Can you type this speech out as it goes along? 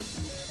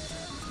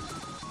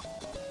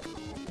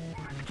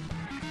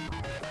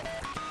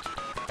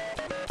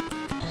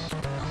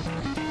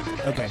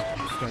Okay,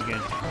 start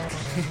again.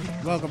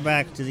 Welcome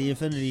back to the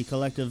Affinity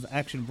Collective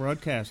Action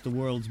Broadcast, the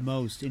world's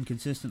most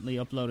inconsistently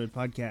uploaded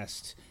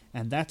podcast,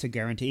 and that's a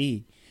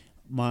guarantee.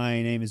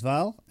 My name is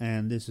Val,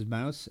 and this is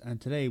Mouse,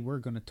 and today we're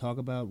going to talk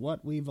about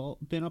what we've all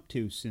been up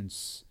to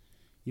since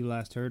you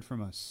last heard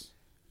from us.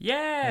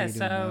 Yeah,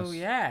 Mouse?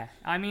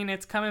 I mean,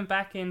 it's coming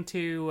back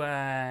into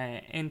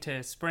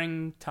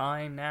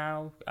springtime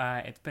now.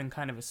 It's been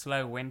kind of a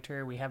slow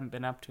winter. We haven't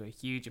been up to a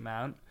huge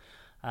amount,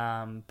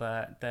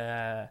 but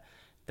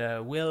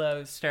the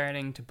willow's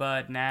starting to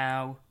bud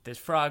now. There's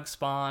frog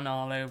spawn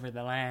all over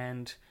the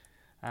land.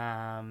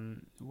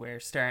 We're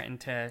starting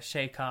to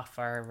shake off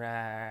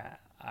our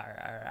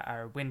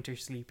winter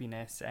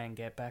sleepiness and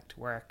get back to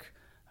work.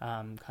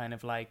 Kind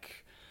of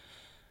like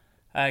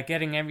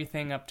getting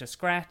everything up to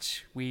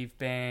scratch. We've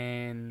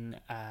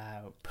been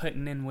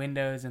putting in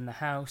windows in the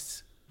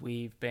house.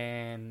 We've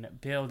been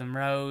building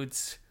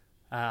roads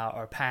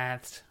or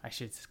paths. I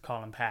should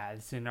call them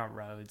paths. They're not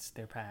roads.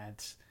 They're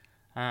paths.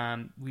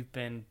 We've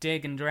been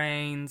digging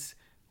drains.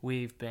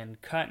 We've been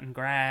cutting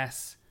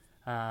grass.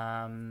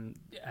 We're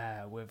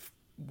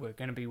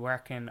going to be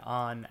working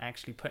on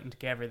actually putting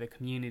together the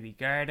community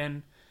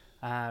garden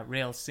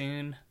real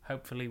soon.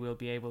 Hopefully we'll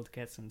be able to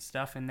get some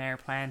stuff in there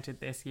planted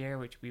this year,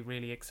 which will be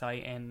really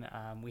exciting.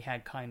 We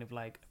had kind of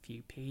like a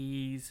few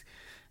peas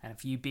and a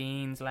few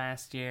beans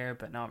last year,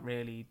 but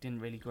didn't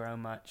really grow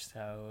much.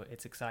 So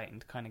it's exciting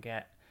to kind of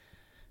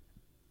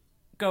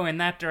go in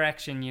that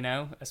direction, you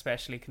know,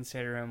 especially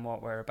considering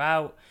what we're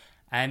about.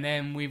 And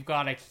then we've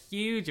got a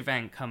huge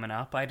event coming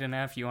up. I don't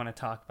know if you want to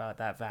talk about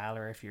that, Val,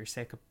 or if you're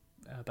sick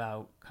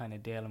about kind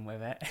of dealing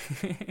with it.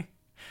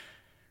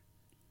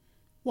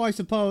 Well, I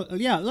suppose,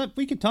 yeah, look,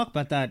 we could talk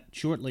about that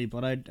shortly,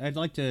 but I'd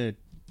like to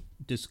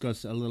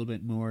discuss a little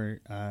bit more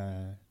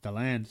the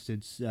land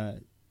since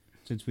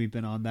we've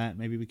been on that.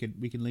 Maybe we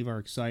can leave our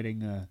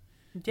exciting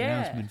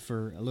announcement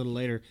for a little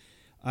later.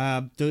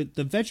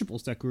 The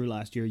vegetables that grew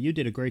last year, you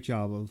did a great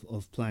job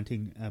of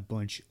planting a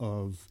bunch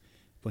of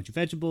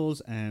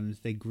vegetables, and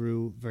they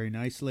grew very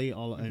nicely.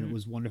 And it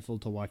was wonderful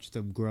to watch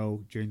them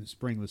grow during the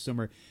spring and the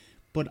summer.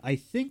 But I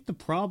think the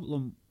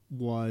problem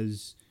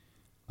was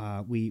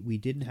we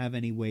didn't have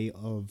any way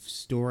of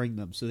storing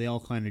them, so they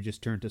all kind of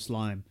just turned to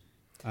slime.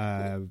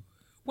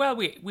 Well,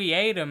 we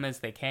ate them as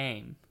they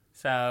came.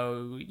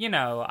 So, you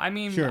know, I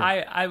mean, sure.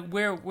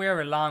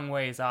 we're a long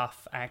ways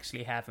off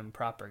actually having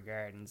proper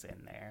gardens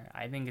in there.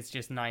 I think it's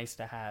just nice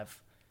to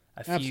have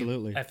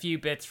a few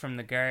bits from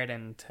the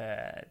garden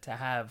to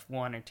have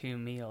one or two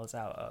meals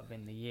out of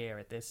in the year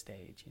at this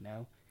stage, you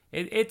know.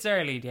 It's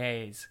early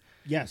days.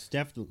 Yes,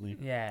 definitely.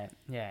 Yeah.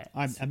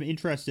 I'm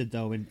interested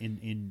though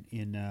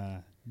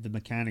in the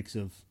mechanics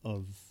of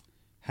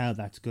how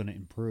that's going to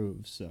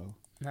improve. So,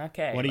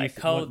 okay, what do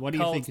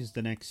you think is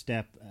the next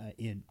step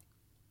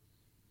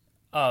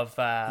of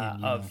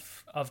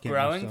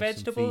growing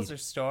vegetables or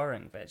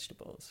storing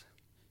vegetables?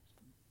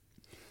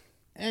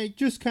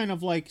 Just kind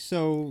of like,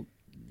 so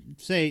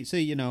say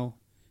you know,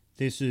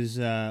 this is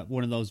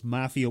one of those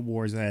Mafia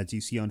Wars ads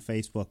you see on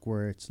Facebook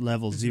where it's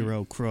level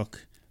 0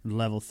 crook,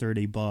 level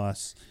 30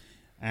 boss,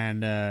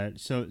 and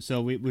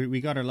so we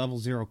got our level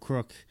 0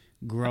 crook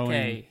growing.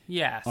 Okay,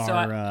 yeah.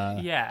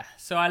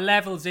 So our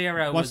level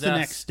 0 what's was the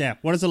next step?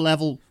 What is a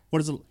level?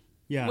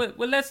 Yeah.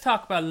 Well, let's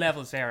talk about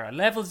level 0.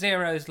 Level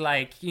 0 is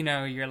like, you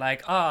know, you're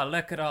like, oh,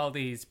 look at all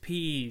these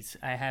peas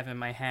I have in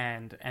my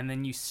hand, and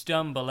then you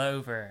stumble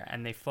over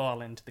and they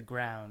fall into the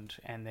ground,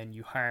 and then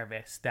you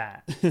harvest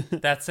that.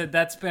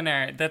 That's been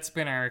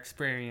our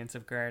experience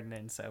of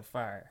gardening so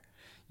far.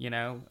 You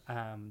know,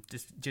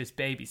 just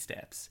baby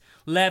steps.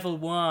 Level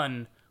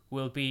 1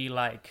 will be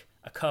like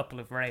a couple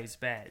of raised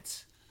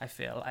beds. I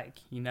feel like,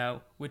 you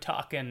know, we're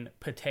talking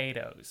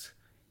potatoes.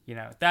 You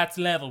know, that's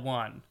level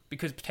 1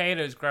 because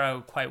potatoes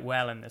grow quite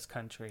well in this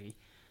country,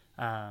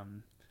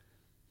 and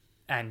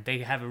they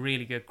have a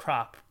really good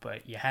crop.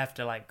 But you have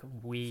to like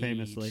weed.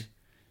 Famously,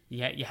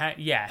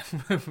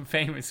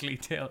 famously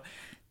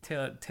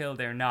till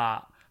they're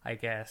not, I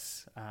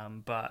guess.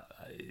 But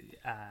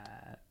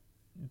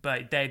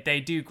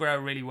they do grow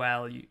really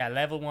well.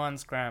 Level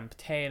 1's growing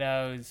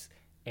potatoes.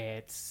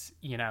 It's,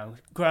 you know,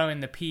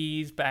 growing the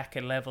peas back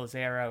at level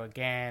 0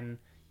 again.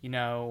 You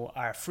know,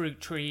 our fruit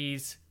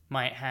trees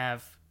might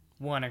have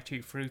 1 or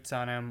 2 fruits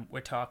on them. We're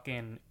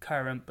talking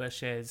currant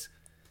bushes,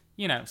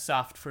 you know,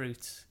 soft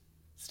fruits,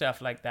 stuff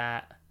like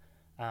that.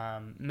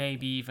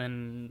 Maybe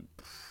even...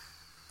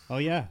 Oh,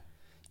 yeah.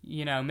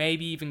 You know,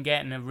 maybe even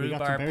getting a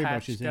rhubarb patch going. We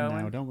got some berry bushes in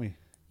now, don't we?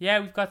 Yeah,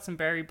 we've got some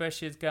berry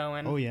bushes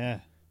going. Oh, yeah.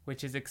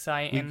 Which is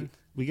exciting.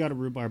 We got a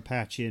rhubarb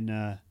patch at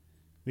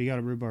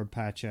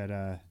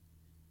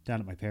down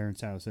at my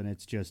parents' house, and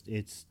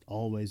it's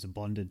always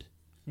abundant.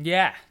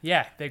 Yeah,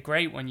 they're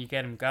great when you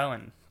get them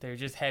going. They're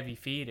just heavy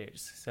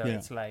feeders, so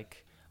it's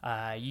like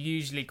you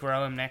usually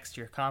grow them next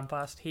to your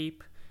compost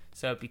heap,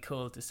 so it'd be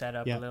cool to set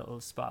up a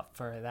little spot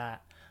for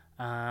that.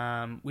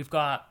 We've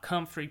got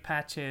comfrey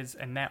patches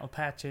and nettle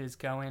patches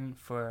going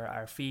for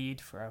our feed,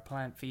 for our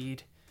plant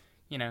feed,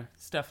 you know,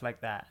 stuff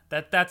like that.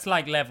 That's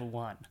like level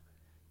 1,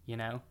 you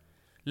know.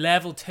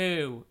 Level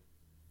 2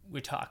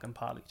 we're talking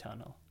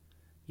polytunnel.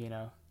 You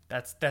know,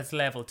 that's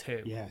level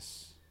 2.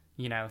 Yes.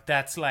 You know,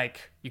 that's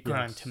like you're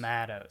growing Yes.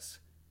 tomatoes,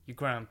 you're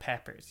growing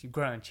peppers, you're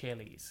growing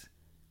chilies.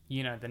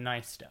 You know, the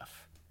nice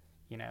stuff.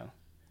 You know,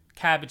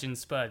 cabbage and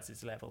spuds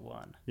is level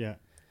 1. Yeah.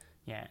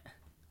 Yeah,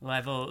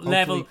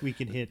 Hopefully we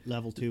can hit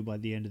level 2 by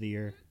the end of the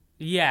year.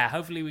 Yeah,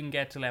 hopefully we can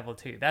get to level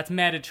 2. That's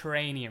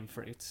Mediterranean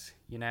fruits,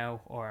 you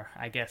know, or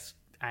I guess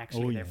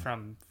actually they're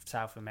from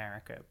South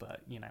America,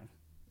 but, you know,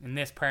 in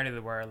this part of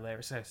the world they're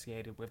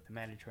associated with the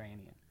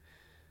Mediterranean.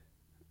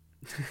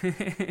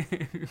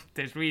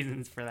 There's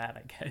reasons for that,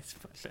 I guess,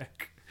 but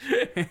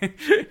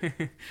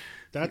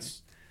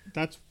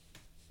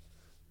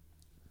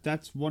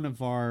that's one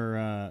of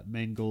our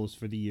main goals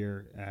for the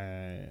year.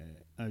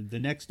 The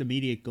next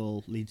immediate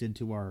goal leads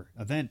into our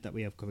event that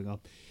we have coming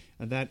up,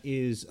 and that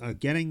is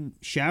getting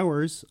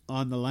showers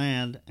on the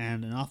land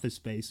and an office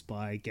space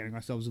by getting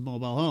ourselves a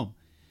mobile home.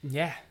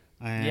 Yeah.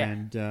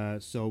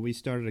 And so we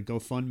started a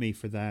GoFundMe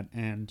for that,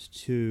 and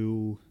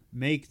to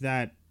make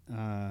that,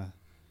 to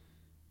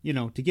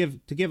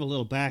give a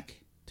little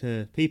back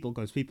to people,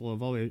 because people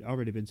have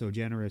already been so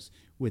generous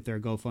with their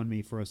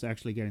GoFundMe for us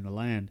actually getting the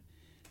land.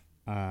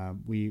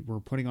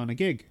 We're putting on a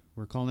gig.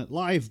 We're calling it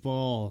Live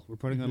Ball. We're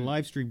putting on a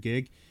live stream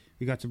gig.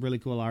 We got some really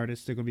cool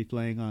artists. They're going to be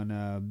playing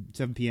on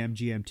 7 p.m.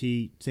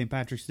 GMT St.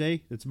 Patrick's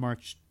Day. That's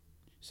March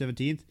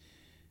 17th.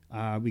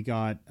 We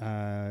got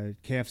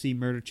KFC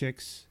Murder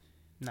Chicks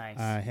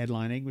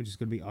headlining, which is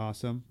going to be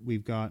awesome.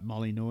 We've got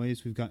Molly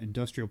Noise. We've got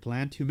Industrial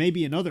Plant, who may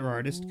be another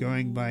artist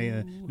going by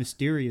a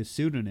mysterious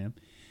pseudonym.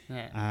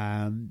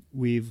 Yeah.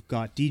 We've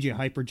got DJ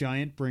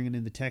Hypergiant bringing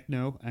in the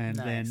techno, and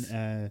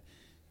then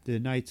the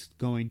night's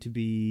going to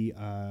be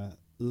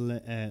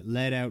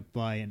led out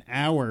by an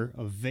hour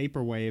of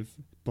vaporwave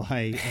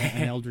by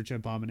an Eldritch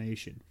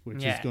Abomination,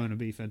 which is going to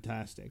be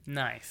fantastic.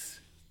 Nice.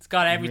 It's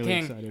got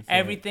everything, really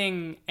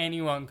everything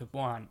anyone could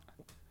want.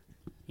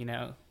 You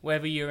know,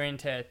 whether you're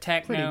into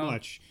techno, pretty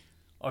much,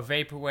 or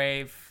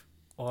vaporwave,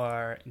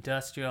 or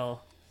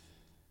industrial.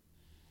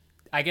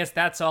 I guess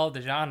that's all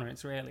the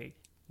genres, really.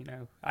 You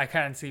know, I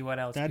can't see what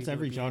else. That's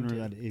every genre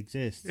that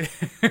exists.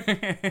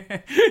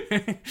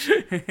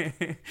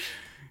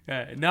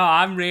 No,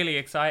 I'm really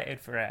excited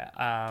for it.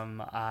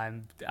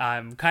 I'm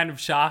kind of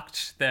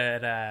shocked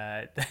that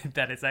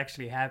that it's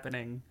actually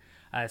happening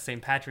St.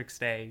 Patrick's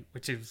Day,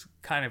 which is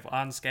kind of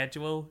on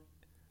schedule,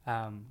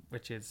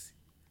 which is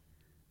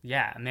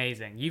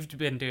amazing. You've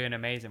been doing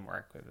amazing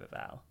work with it,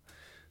 Al.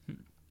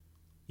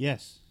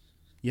 Yes,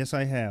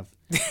 I have.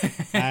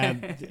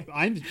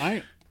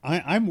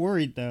 I'm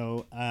worried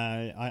though.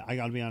 I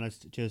gotta be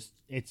honest. Just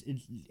it's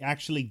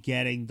actually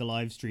getting the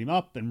live stream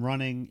up and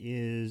running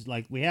is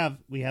like we have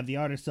the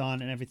artists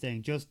on and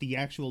everything. Just the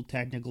actual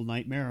technical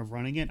nightmare of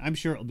running it. I'm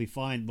sure it'll be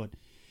fine, but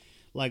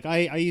like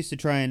I used to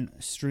try and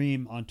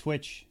stream on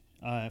Twitch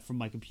from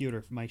my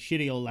computer, from my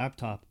shitty old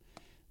laptop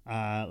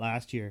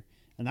last year,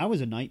 and that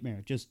was a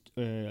nightmare. Just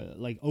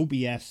like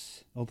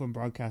OBS, Open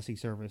Broadcasting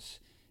Service,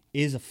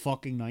 is a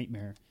fucking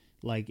nightmare.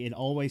 Like, it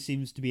always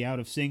seems to be out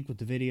of sync with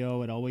the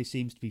video. It always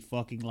seems to be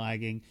fucking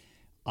lagging.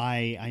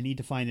 I need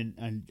to find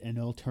an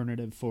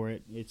alternative for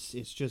it. It's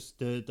just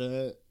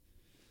the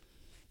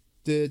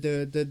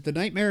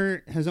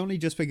nightmare has only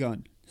just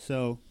begun.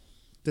 So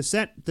the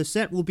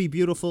set will be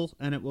beautiful,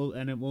 and it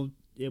will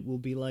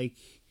be like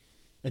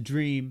a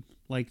dream.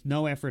 Like,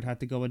 no effort had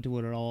to go into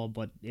it at all,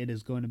 but it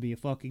is going to be a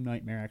fucking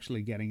nightmare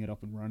actually getting it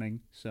up and running.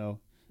 So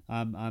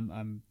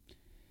I'm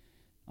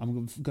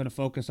going to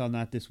focus on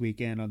that this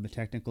weekend, on the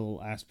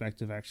technical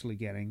aspect of actually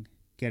getting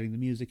the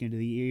music into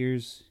the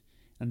ears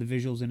and the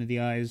visuals into the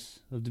eyes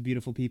of the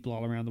beautiful people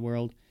all around the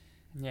world.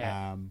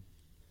 Yeah.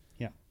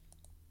 Yeah.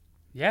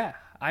 Yeah.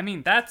 I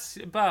mean,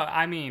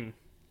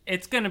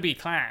 it's going to be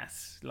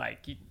class.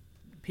 Like,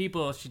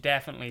 people should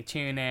definitely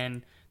tune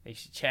in. They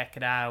should check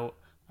it out.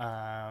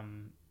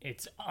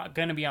 It's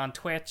going to be on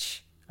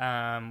Twitch,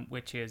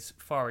 which is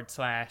 / The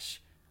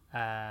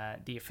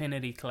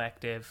Affinity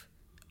Collective.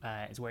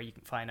 Is where you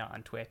can find it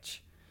on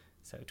Twitch.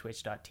 So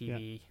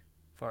twitch.tv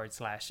 /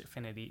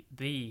 Affinity,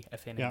 the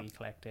Affinity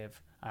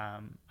Collective. I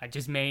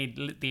just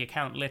made the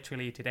account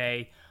literally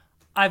today.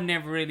 I've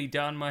never really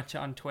done much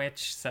on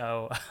Twitch,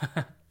 so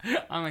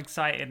I'm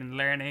excited and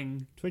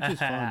learning Twitch is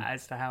fun.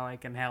 as to how I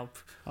can help.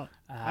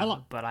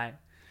 How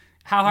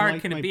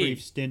hard can it my be?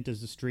 brief stint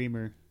as a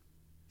streamer.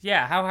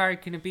 Yeah, how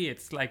hard can it be?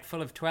 It's like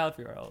full of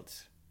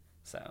 12-year-olds.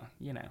 So,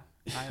 you know.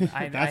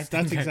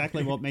 That's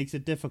exactly what makes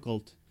it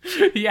difficult.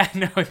 Yeah,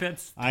 no,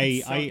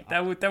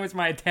 that was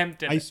my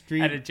attempt at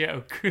a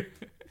joke.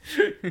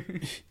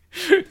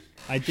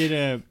 I did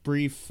a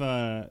brief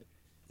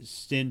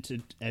stint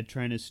at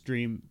trying to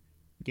stream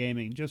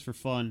gaming just for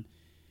fun.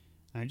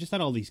 I just had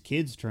all these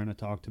kids trying to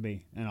talk to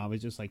me, and I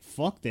was just like,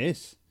 "Fuck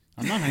this!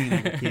 I'm not hanging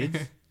out with kids."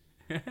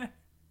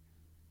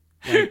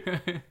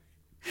 Like,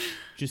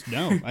 just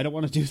no, I don't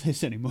want to do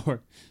this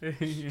anymore.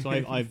 So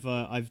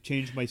I've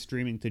changed my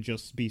streaming to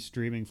just be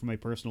streaming from my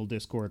personal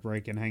Discord where I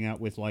can hang out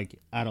with like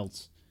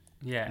adults,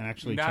 and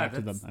actually chat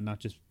to them and not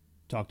just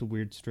talk to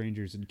weird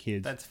strangers and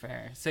kids. That's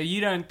fair. So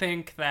you don't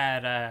think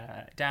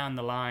that down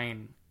the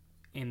line,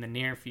 in the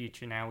near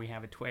future, now we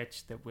have a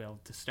Twitch that will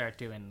to start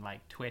doing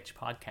like Twitch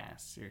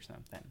podcasts or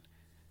something,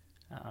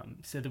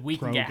 so that we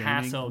can get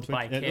hassled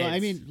by kids. I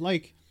mean,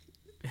 like,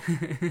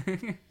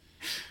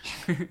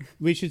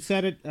 we should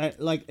set it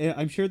like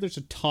I'm sure there's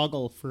a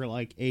toggle for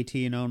like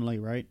 18 only,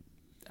 right?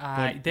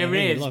 There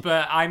is, look,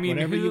 but I mean,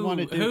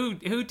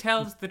 who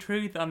tells the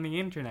truth on the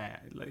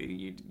internet? Like,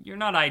 you're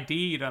not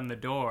ID'd on the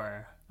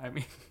door. I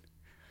mean,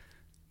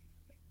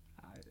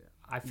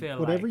 I feel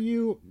whatever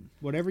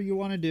you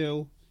want to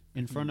do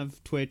in front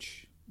of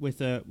Twitch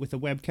with a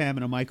webcam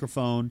and a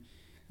microphone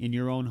in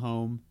your own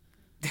home,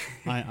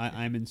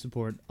 I'm in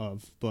support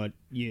of. But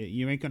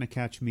you ain't gonna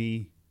catch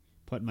me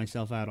putting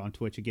myself out on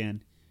Twitch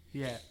again.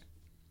 Yeah,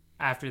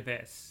 after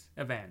this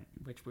event,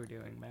 which we're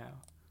doing now.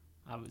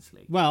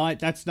 Obviously. Well,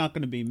 that's not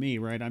going to be me,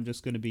 right? I'm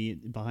just going to be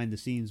behind the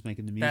scenes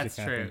making the music. That's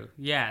happen. true.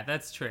 Yeah,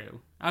 that's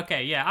true.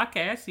 Okay, yeah,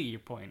 okay, I see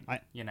your point.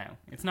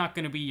 It's not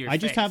going to be your. I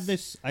just have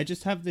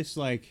this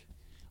like,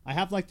 I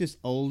have like this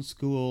old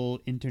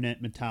school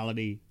internet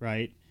mentality,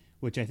 right?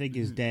 Which I think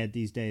is dead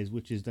these days.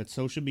 Which is that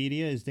social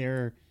media is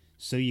there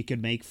so you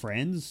can make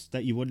friends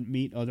that you wouldn't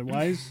meet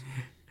otherwise.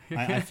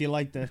 I feel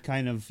like that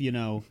kind of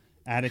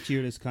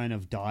attitude has kind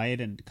of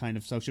died, and kind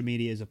of social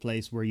media is a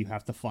place where you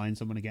have to find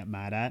someone to get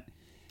mad at.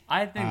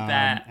 I think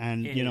that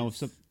and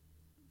is,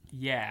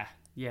 yeah,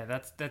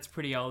 that's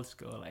pretty old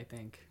school, I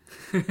think.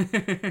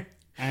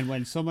 And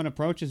when someone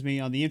approaches me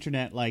on the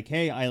internet like,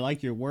 "Hey, I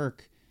like your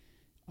work.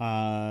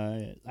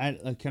 Can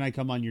I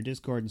come on your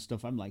Discord and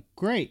stuff?" I'm like,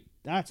 "Great,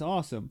 that's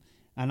awesome."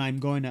 And I'm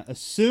going to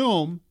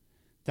assume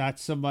that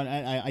somebody,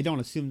 I don't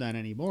assume that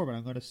anymore, but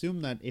I'm going to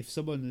assume that if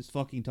someone is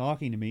fucking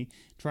talking to me,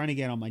 trying to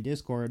get on my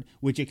Discord,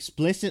 which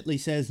explicitly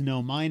says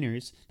no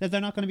minors, that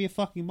they're not going to be a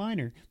fucking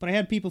minor. But I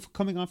had people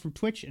coming on from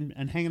Twitch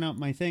and hanging out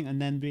my thing,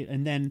 and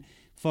then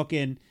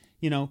fucking,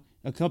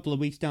 a couple of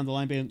weeks down the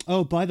line being,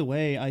 "Oh, by the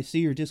way, I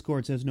see your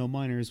Discord says no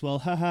minors." Well,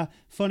 haha,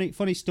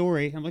 funny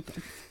story. I'm like,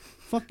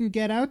 fucking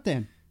get out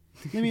then.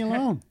 Leave me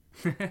alone.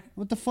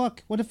 What the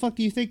fuck? What the fuck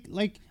do you think?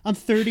 Like, I'm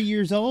 30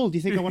 years old. Do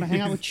you think I want to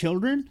hang out with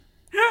children?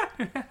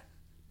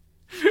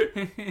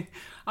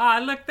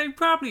 Look, they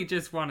probably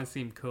just want to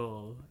seem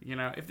cool,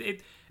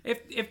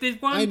 if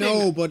there's one I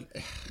know, but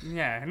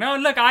yeah, no,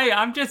 look,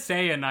 I'm just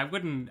saying, I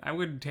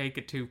wouldn't take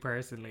it too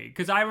personally,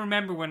 because I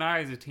remember when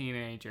I was a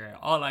teenager,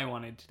 all I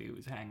wanted to do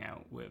was hang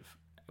out with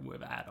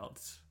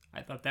adults.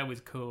 I thought that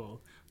was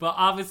cool, but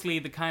obviously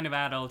the kind of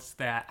adults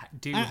that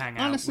do hang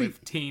out honestly,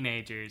 with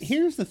teenagers.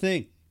 Here's the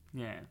thing.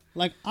 Yeah,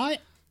 like I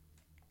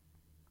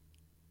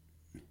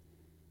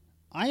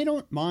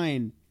don't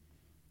mind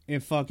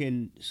if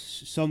fucking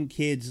some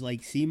kids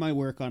like see my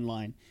work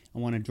online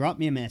and want to drop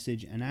me a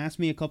message and ask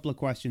me a couple of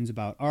questions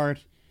about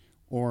art,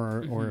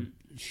 or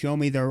show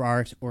me their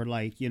art, or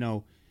like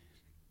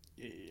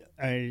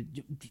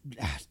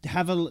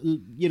have a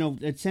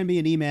send me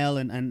an email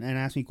and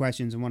ask me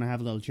questions and want to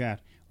have a little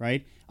chat.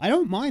 Right? I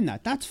don't mind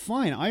that. That's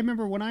fine. I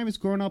remember when I was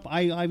growing up,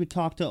 I would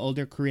talk to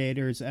older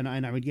creators and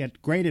I would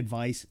get great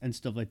advice and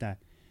stuff like that.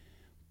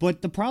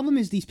 But the problem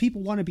is these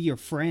people want to be your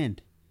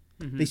friend.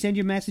 They send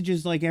you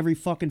messages like every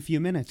fucking few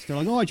minutes. They're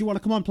like, "Oh, do you want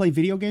to come on and play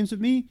video games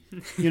with me?"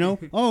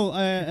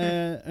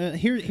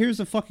 Here's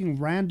a fucking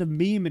random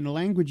meme in a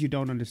language you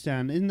don't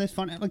understand. Isn't this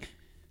fun? Like,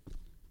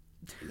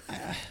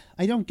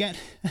 I don't get.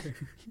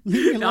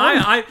 Leave me alone.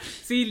 I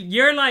see.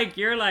 You're like,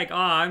 oh,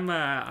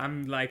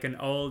 I'm like an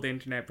old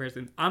internet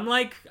person. I'm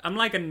like a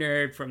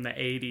nerd from the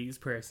 80s.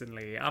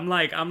 Personally, I'm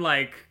like,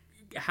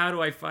 how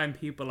do I find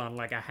people on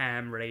like a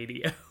ham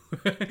radio?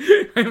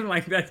 I'm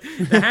like, that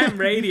the ham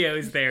radio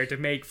is there to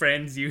make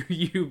friends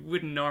you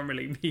wouldn't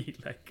normally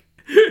meet. Like,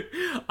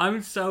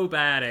 I'm so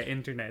bad at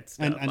internet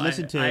stuff. And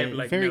listen to I have,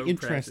 like, very no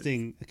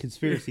interesting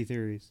conspiracy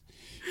theories.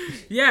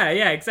 Yeah,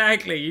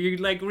 exactly. You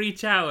like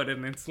reach out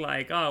and it's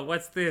like, "Oh,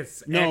 what's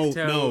this?"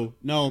 No,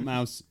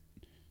 Mouse.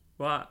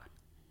 What?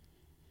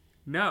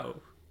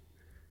 No.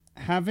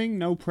 Having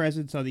no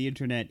presence on the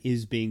internet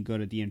is being good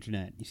at the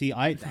internet. You see,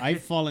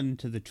 I've fallen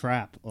into the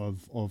trap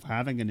of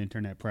having an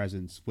internet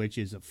presence, which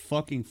is a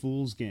fucking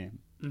fool's game.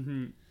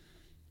 Mm-hmm.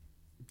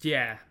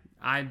 Yeah,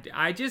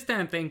 I just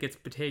don't think it's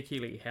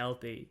particularly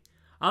healthy.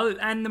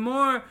 And the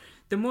more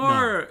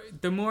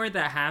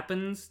that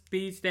happens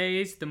these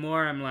days, the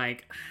more I'm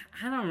like,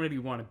 I don't really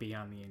want to be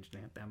on the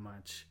internet that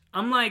much.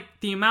 I'm like,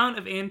 the amount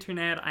of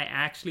internet I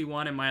actually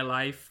want in my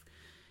life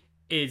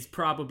is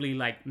probably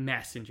like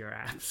messenger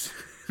apps.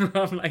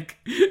 I'm like,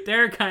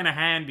 they're kind of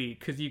handy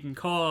because you can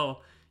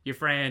call your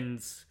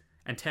friends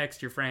and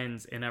text your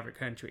friends in other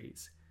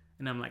countries.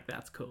 And I'm like,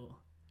 that's cool,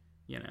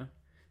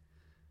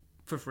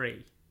 for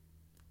free.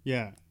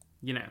 Yeah.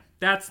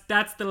 That's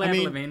the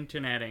level of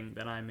interneting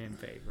that I'm in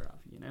favor of,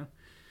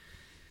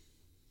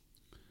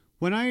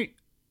 When I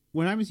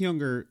was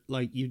younger,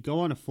 like, you'd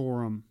go on a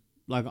forum,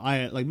 like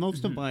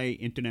most of my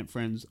internet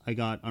friends I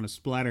got on a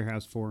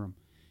Splatterhouse forum.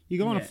 You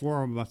go on a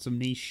forum about some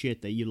niche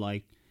shit that you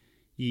like.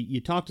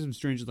 You talk to some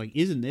strangers like,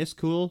 "Isn't this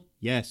cool?"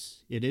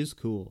 Yes, it is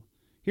cool.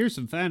 Here's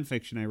some fan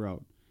fiction I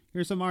wrote.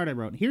 Here's some art I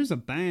wrote. Here's a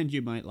band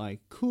you might like.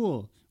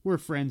 Cool. We're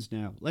friends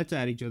now. Let's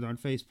add each other on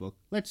Facebook.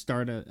 Let's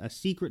start a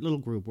secret little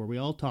group where we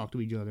all talk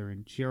to each other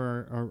and share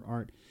our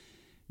art.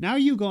 Now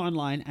you go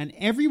online and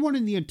everyone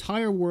in the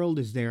entire world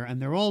is there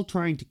and they're all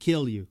trying to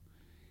kill you.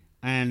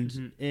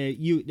 And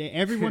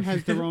everyone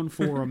has their own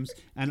forums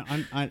and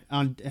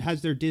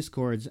has their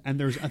discords, and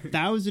there's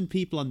 1,000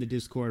 people on the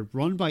Discord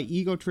run by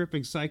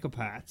ego-tripping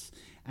psychopaths,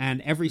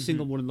 and every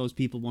single one of those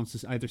people wants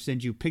to either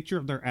send you a picture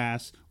of their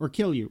ass or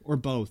kill you, or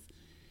both.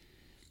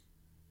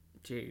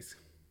 Jeez,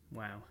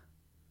 wow.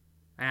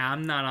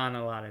 I'm not on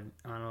a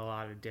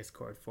lot of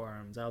Discord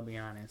forums, I'll be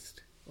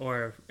honest,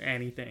 or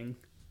anything.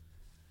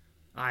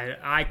 To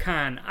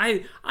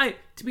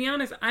be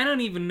honest, I don't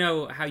even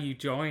know how you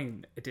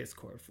join a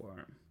Discord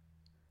forum.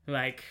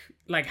 Like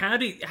how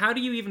do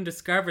you even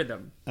discover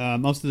them?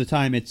 Most of the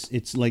time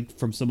it's like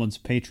from someone's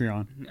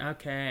Patreon.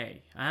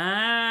 Okay.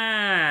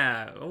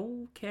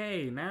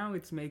 Okay. Now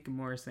it's making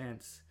more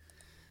sense.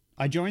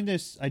 I joined a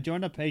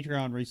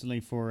Patreon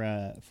recently for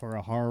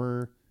a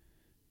horror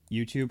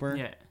YouTuber.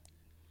 Yeah.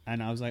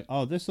 And I was like,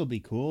 oh, this will be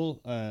cool.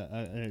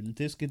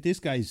 This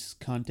guy's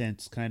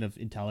content's kind of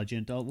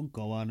intelligent. We'll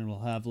go on and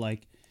we'll have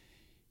like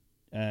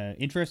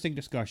interesting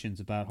discussions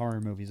about horror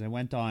movies. I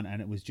went on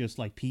and it was just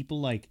like people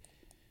like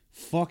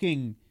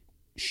fucking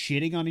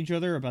shitting on each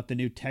other about the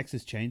new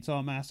Texas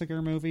Chainsaw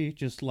Massacre movie.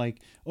 Just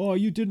like, oh,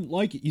 you didn't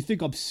like it. You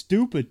think I'm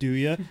stupid, do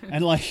you?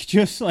 And like,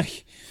 just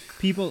like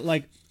people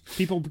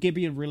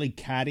being really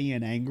catty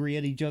and angry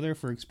at each other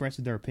for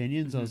expressing their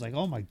opinions. I was like,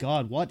 oh my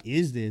god, what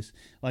is this?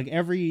 Like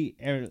every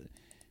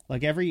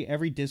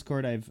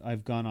Discord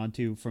I've gone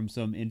onto from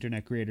some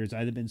internet creators,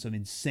 either been some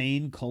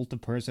insane cult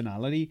of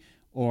personality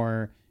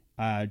or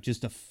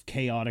just a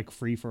chaotic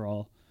free for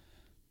all,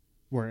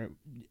 where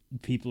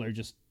people are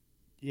just.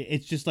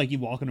 It's just like you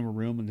walk into a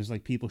room and there's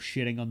like people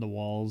shitting on the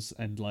walls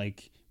and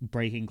like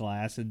breaking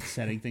glass and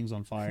setting things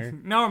on fire.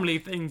 Normally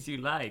things you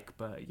like,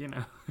 but you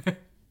know.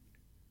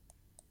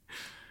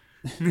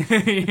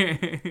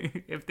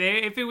 if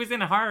it was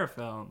in a horror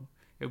film,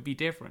 it would be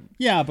different.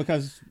 Yeah,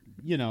 because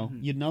you know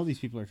these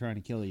people are trying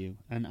to kill you,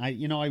 and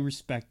I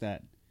respect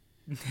that.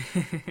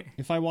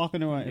 If I walk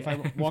into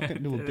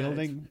a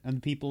building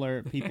and people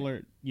are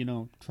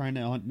trying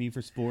to hunt me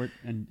for sport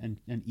and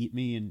eat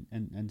me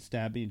and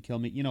stab me and kill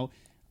me,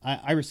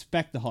 I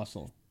respect the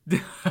hustle.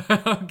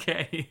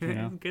 Okay,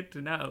 good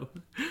to know.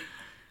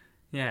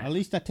 Yeah, at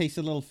least that takes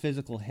a little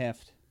physical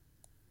heft.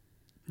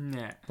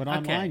 Yeah, but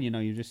online,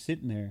 you're just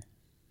sitting there.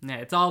 Yeah,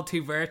 it's all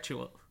too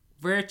virtual.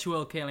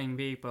 Virtual killing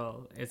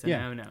people is a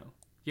no-no.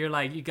 You're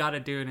like, you got to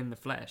do it in the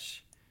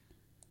flesh.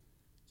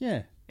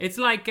 Yeah. It's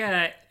like,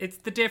 it's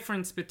the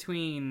difference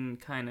between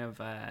kind of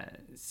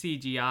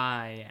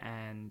CGI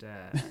and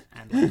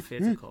like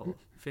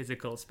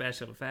physical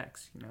special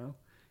effects,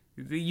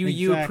 You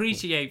Exactly.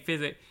 appreciate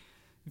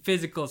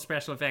physical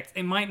special effects.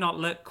 It might not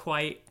look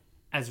quite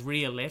as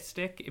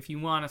realistic, if you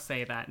want to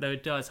say that, though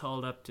it does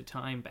hold up to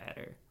time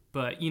better.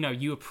 But,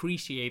 you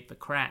appreciate the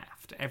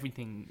craft,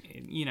 everything,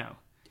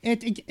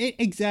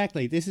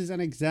 Exactly. This is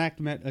an exact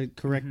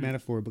correct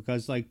metaphor,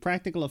 because like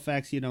practical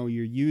effects, you're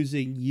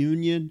using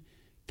union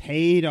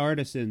paid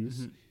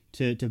artisans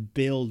to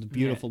build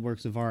beautiful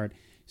works of art.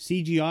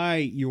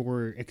 CGI,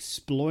 you're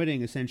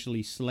exploiting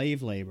essentially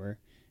slave labor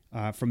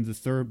from the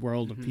third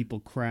world of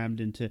people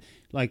crammed into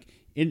like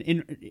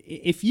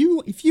if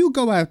you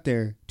go out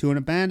there to an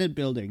abandoned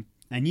building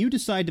and you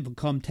decide to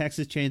become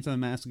Texas Chainsaw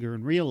Massacre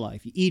in real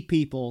life, you eat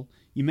people,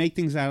 you make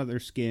things out of their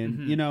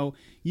skin,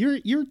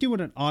 you're doing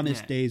an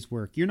honest day's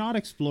work. You're not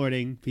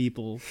exploiting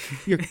people.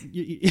 You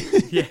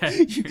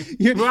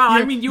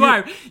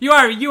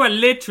are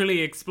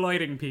literally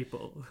exploiting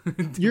people.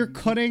 You're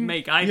cutting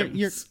make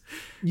items.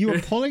 You are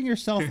pulling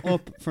yourself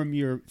up from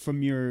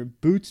your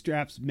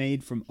bootstraps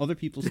made from other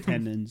people's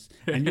tendons,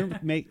 and you're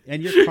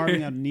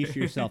carving out a niche for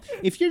yourself.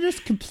 If you're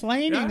just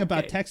complaining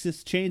about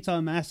Texas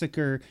Chainsaw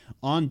Massacre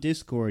on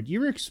Discord,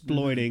 you're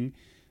exploiting.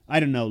 I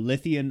don't know,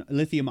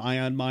 lithium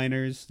ion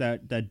miners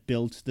that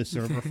built the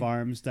server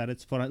farms that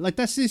it's put on. Like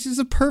this is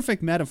a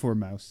perfect metaphor,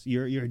 Mouse.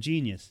 You're a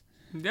genius.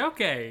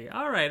 Okay,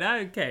 all right,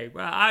 okay.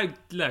 Well, I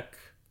look,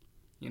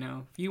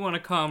 if you want to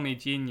call me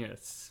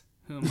genius,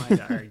 who am I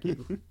to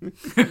argue?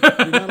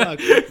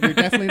 You're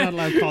definitely not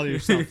allowed to call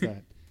yourself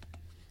that.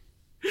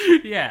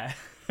 Yeah.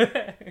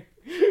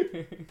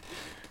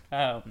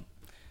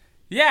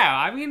 Yeah.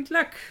 I mean,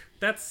 look,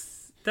 That's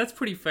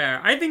pretty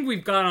fair. I think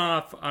we've gone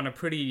off on a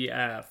pretty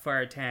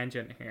far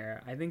tangent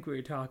here. I think we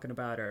were talking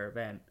about our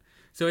event.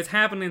 So it's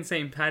happening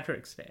St.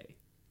 Patrick's Day.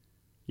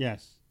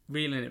 Yes.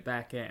 Reeling it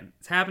back in.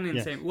 It's happening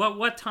yes. St.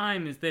 What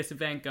time is this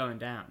event going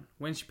down?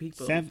 When should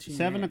people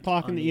 7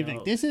 o'clock in the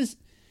evening. This is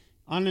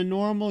on a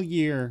normal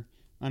year,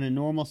 on a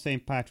normal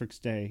St. Patrick's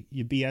Day.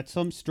 You'd be at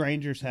some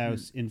stranger's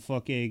house in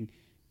fucking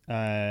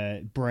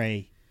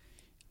Bray.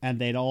 And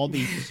they'd all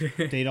be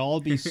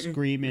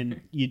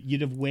screaming.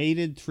 You'd have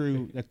waded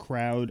through a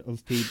crowd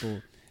of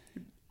people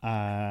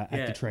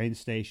at the train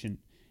station,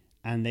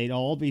 and they'd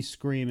all be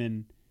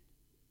screaming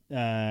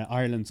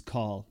Ireland's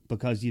call,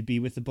 because you'd be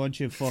with a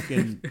bunch of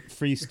fucking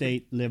Free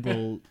State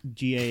liberal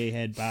GAA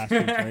head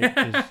bastards,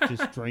 right?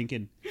 Just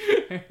drinking.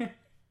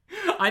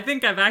 I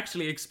think I've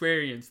actually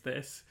experienced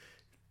this.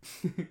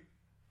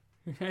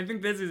 I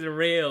think this is a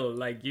real,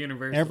 like,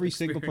 universal Every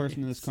experience. single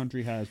person in this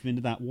country has been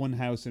to that one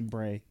house in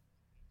Bray.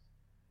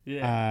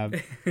 Yeah.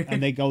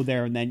 And they go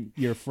there, and then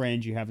your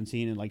friend you haven't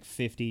seen in like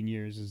 15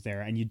 years is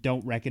there, and you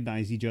don't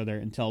recognize each other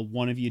until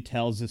one of you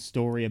tells a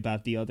story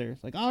about the other.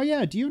 It's like, oh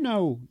yeah, do you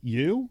know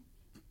you?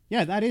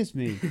 Yeah, that is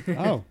me.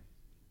 Oh.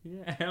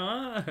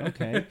 Yeah.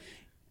 Okay.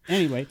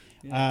 Anyway,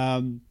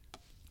 but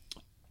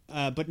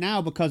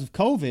now because of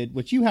COVID,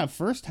 which you have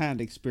first-hand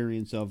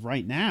experience of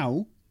right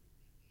now.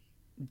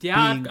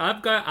 Yeah,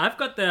 I've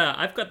got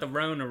the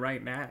Rona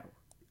right now.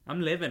 I'm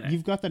living it.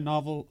 You've got the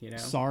novel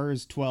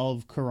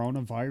SARS-12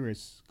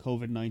 coronavirus,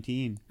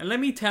 COVID-19. And let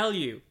me tell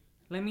you,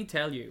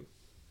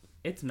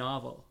 it's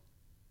novel.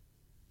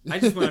 I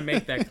just want to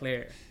make that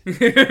clear.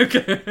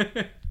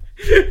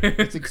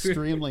 It's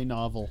extremely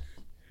novel.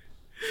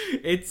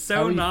 It's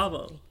so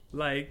novel.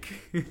 Like,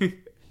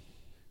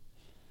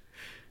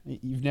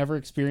 you've never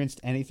experienced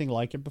anything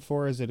like it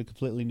before? Is it a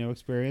completely new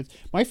experience?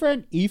 My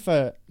friend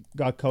Aoife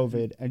got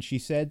COVID, and she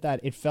said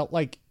that it felt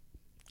like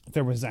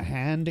there was a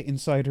hand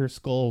inside her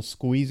skull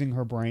squeezing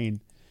her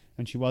brain,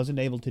 and she wasn't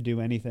able to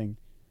do anything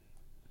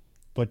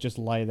but just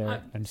lie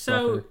there and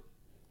suffer.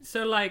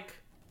 So like,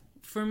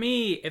 for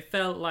me, it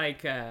felt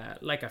like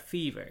a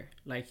fever.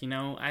 Like, you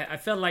know, I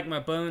felt like my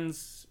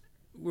bones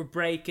were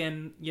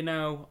breaking. You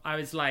know, I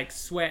was like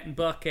sweating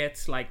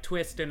buckets, like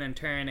twisting and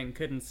turning,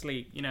 couldn't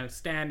sleep. You know,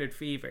 standard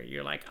fever.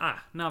 You're like,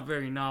 not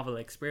very novel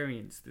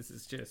experience. This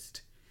is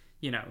just,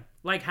 you know,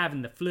 like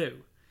having the flu.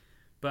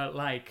 But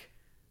like,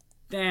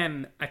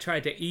 then I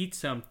tried to eat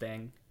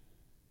something,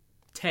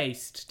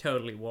 taste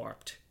totally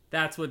warped.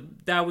 That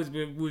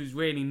was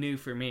really new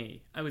for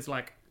me. I was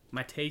like,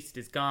 my taste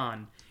is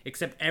gone,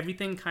 except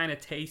everything kind of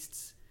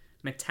tastes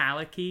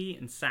metallic-y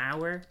and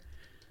sour,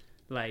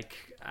 like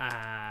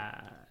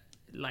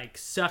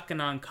sucking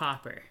on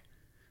copper,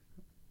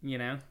 you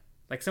know,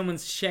 like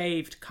someone's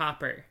shaved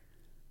copper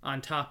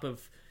on top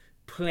of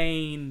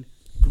plain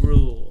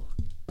gruel,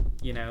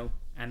 you know.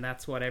 And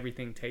that's what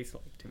everything tastes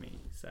like to me.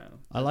 So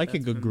I like a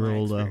good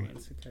gruel, though.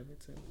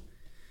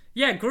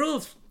 Yeah,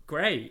 gruel's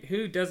great.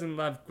 Who doesn't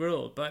love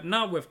gruel? But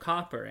not with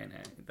copper in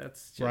it.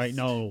 That's just, right.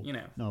 No, you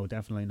know, no,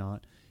 definitely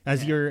not.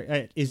 Has your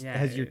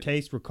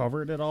taste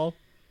recovered at all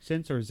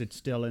since, or is it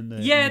still in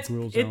the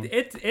gruel zone?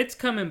 It's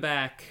coming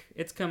back.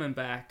 It's coming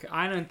back.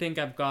 I don't think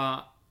I've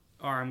got,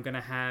 or I'm gonna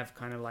have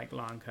kind of like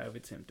long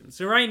COVID symptoms.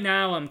 So right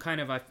now I'm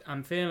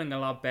feeling a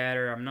lot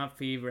better. I'm not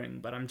fevering,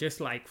 but I'm just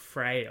like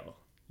frail.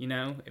 You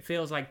know, it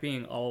feels like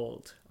being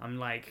old. I'm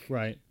like,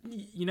 right.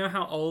 You know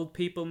how old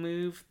people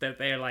move? That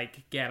they're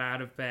like, get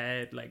out of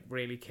bed, like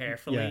really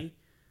carefully. Yeah.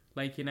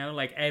 Like, you know,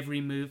 like every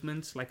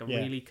movement's like a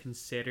really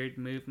considered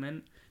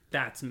movement.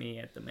 That's me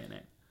at the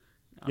minute.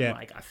 I'm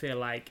like, I feel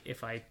like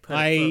if I put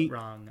a foot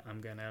wrong,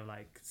 I'm gonna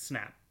like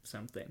snap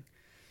something.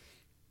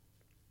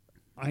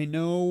 I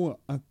know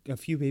a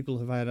few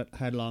people have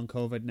had long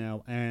COVID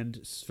now,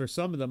 and for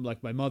some of them,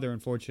 like my mother,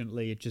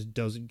 unfortunately, it just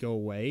doesn't go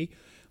away.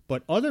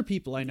 But other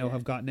people I know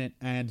have gotten it,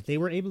 and they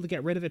were able to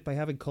get rid of it by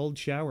having cold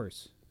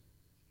showers.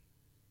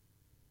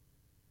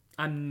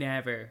 I'm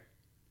never,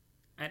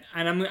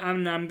 and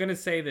I'm gonna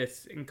say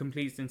this in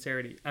complete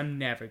sincerity. I'm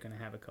never gonna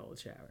have a cold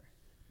shower.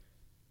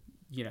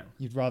 You know,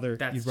 you'd rather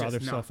suffer.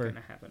 Not gonna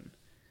happen.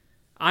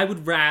 I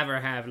would rather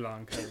have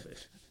long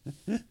COVID.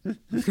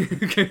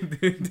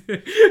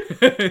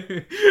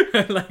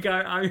 Like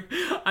I'm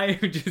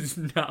just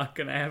not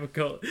gonna have a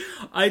cold.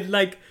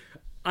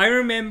 I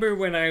remember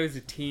when I was a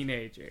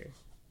teenager,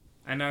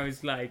 and I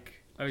was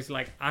like,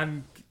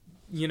 I'm,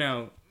 you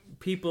know,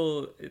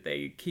 people,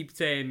 they keep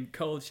saying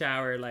cold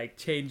shower, like,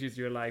 changes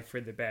your life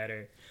for the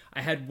better.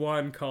 I had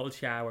one cold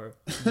shower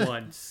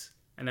once,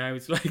 and I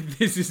was like,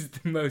 this is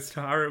the most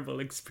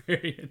horrible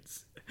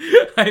experience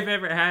I've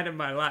ever had in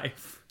my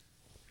life.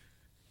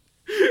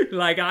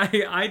 Like,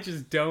 I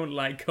just don't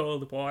like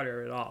cold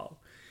water at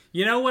all.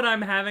 You know what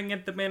I'm having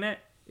at the minute?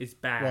 Is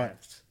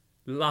baths.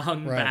 What?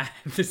 Long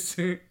baths.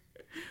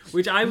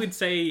 Which I would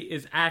say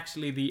is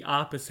actually the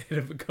opposite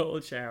of a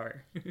cold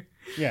shower.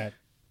 Yeah.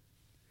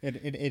 It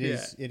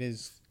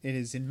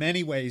is in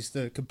many ways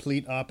the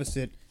complete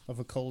opposite of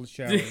a cold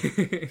shower.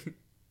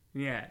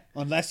 Yeah.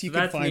 Unless you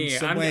could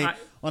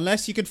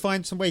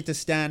find some way to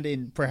stand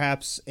in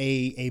perhaps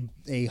a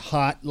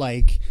hot,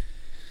 like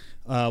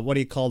what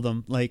do you call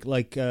them? Like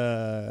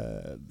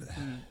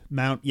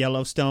Mount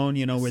Yellowstone,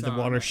 you know, where the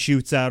water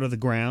shoots out of the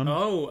ground.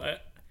 Oh,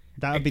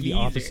 that would be the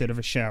opposite of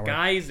a shower.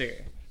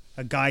 Geyser.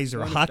 A geyser,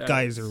 a hot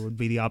geyser would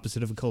be the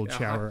opposite of a cold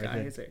shower. Hot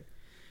geyser.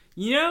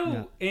 You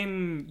know,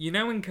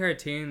 in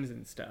cartoons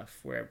and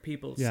stuff where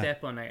people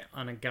step on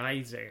a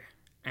geyser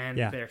and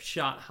they're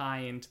shot high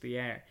into the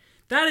air.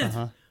 That is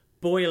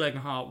boiling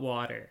hot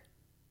water.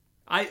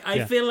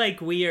 I feel like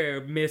we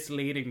are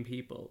misleading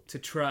people to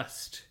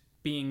trust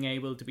being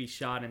able to be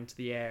shot into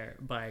the air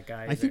by a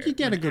geyser. I think you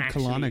get a good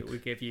colonic. It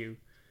would give you.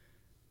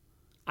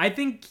 I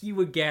think you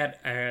would get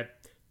a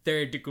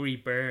 3rd-degree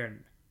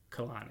burn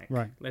colonic.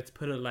 Right. Let's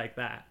put it like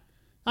that.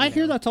 I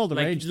hear that's all the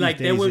rage these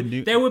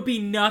days. There would be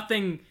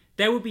nothing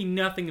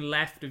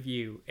left of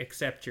you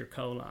except your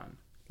colon.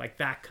 Like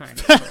that kind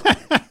of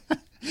colon.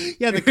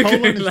 Yeah, the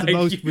colon is Like the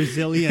most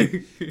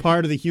resilient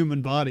part of the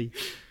human body.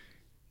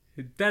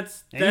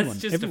 That's just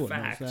a everyone knows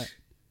fact. that.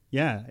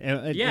 Yeah.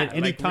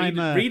 Anytime.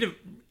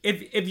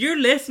 If you're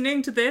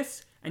listening to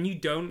this and you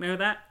don't know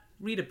that,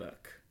 read a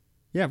book.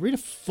 Yeah, read a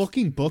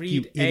fucking book,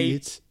 you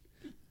idiots.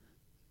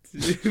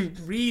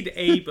 Read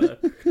a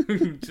book.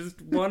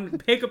 Just one.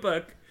 Pick a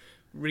book.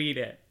 Read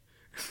it.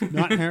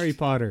 Not Harry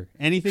Potter.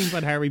 Anything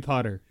but Harry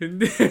Potter.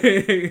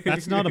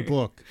 That's not a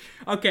book.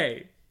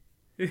 Okay.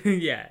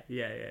 Yeah.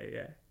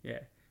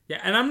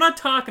 And I'm not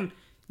talking.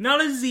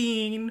 Not a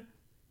zine.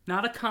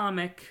 Not a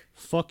comic.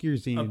 Fuck your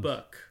zine. A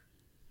book.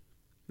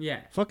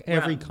 Yeah. Fuck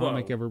every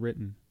comic ever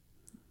written.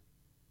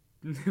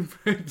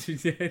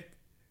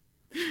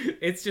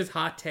 It's just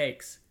hot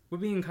takes. We're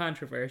being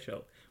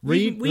controversial.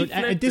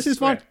 This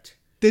is what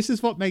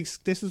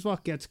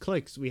gets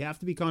clicks. We have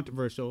to be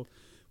controversial.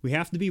 We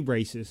have to be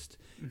racist,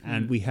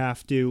 and we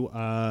have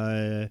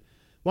to.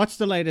 What's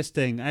the latest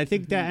thing? I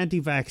think the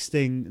anti-vax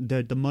thing.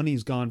 The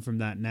money's gone from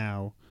that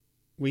now.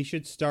 We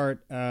should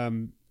start a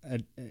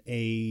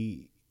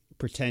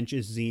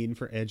pretentious zine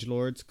for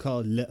edgelords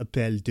called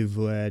L'Appel du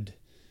Void.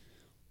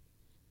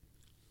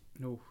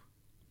 No,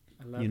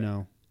 I love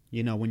it.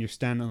 You know when you're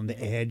standing on the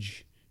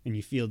edge and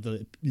you feel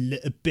the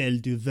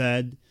L'Appel du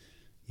Void.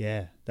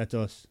 Yeah, that's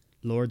us,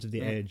 Lords of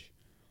the Edge.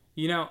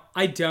 You know,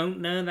 I don't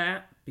know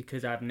that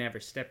because I've never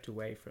stepped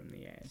away from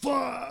the edge.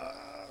 Fuck.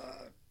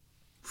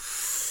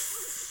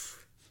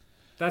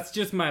 That's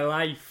just my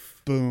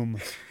life. Boom.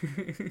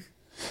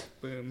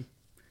 Boom.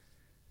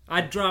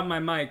 I'd drop my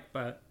mic,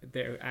 but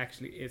there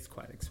actually is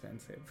quite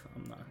expensive.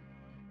 I'm not.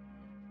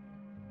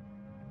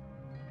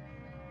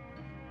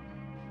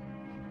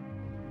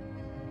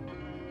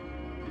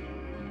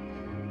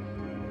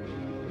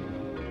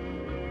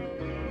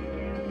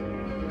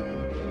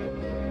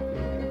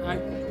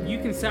 You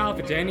can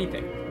salvage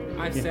anything.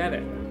 I've said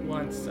it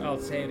once, I'll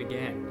say it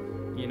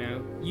again. You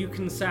know, you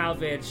can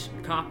salvage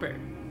copper.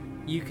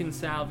 You can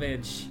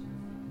salvage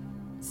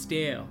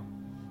steel.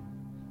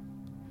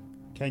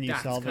 Can you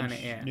salvage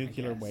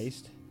nuclear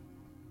waste?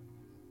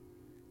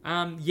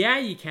 Yeah,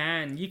 you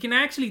can. You can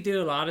actually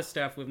do a lot of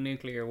stuff with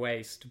nuclear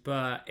waste,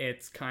 but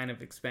it's kind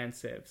of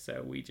expensive,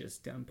 so we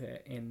just dump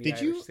it in the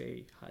Irish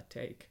Sea. Hot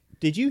take.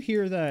 Did you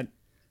hear that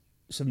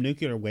some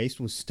nuclear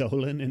waste was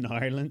stolen in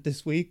Ireland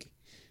this week?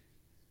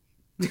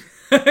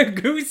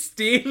 Who's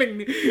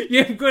stealing?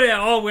 You're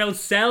gonna we'll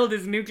sell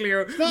this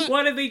nuclear.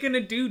 What are they gonna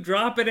do?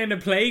 Drop it in a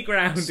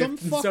playground if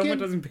someone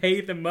doesn't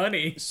pay the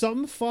money?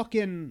 Some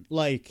fucking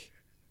like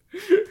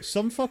the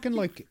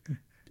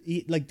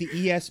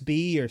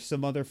ESB or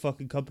some other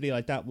fucking company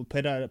like that would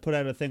put out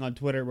a thing on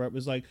Twitter where it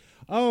was like,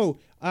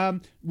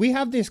 we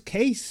have this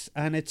case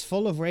and it's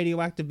full of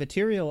radioactive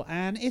material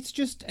and it's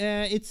just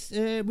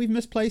we've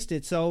misplaced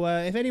it. So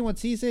if anyone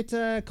sees it,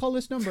 call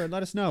this number and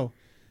let us know.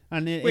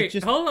 And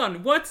hold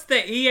on. What's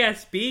the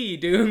ESB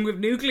doing with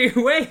nuclear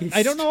waste?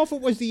 I don't know if it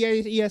was the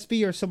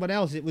ESB or someone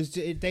else. It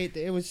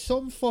was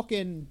some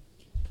fucking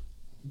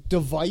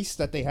device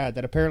that they had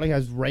that apparently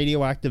has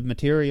radioactive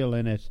material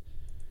in it.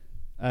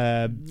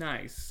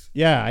 Nice.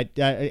 Yeah,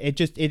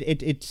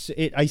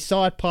 I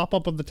saw it pop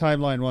up on the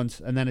timeline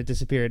once, and then it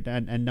disappeared,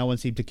 and no one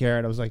seemed to care.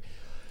 And I was like,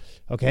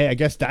 okay, I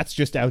guess that's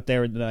just out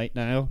there in the night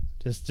now.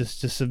 Just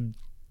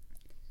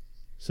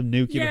some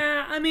nuclear.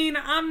 Yeah, I mean,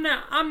 I'm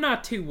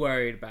not too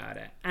worried about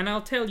it, and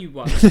I'll tell you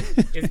why.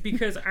 It's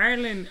because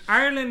Ireland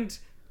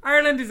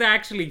is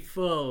actually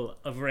full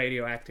of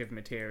radioactive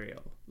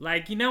material.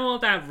 Like, you know all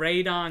that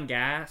radon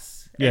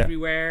gas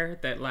everywhere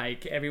that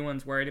like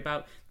everyone's worried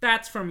about?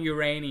 That's from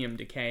uranium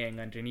decaying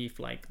underneath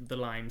like the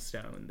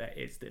limestone that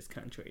is this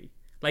country.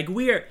 Like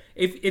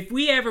if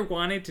we ever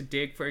wanted to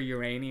dig for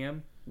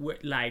uranium,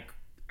 like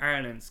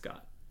Ireland's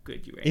got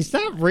good uranium. Is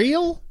that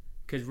real?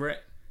 Because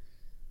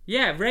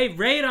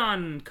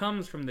radon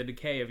comes from the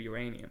decay of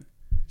uranium.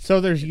 So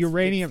there's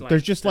uranium. Like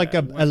there's just like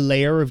a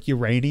layer of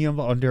uranium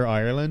under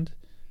Ireland.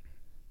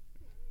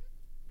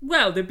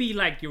 Well, there'd be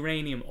like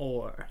uranium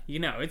ore. You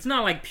know, it's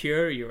not like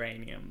pure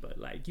uranium, but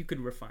like you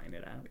could refine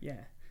it out.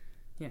 Yeah.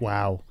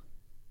 Wow.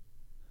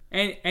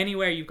 And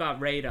anywhere you've got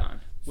radon,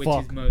 which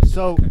Fuck. is most.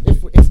 So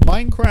if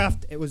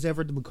Minecraft it was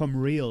ever to become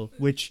real,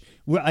 which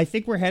I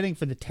think we're heading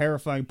for the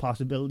terrifying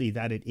possibility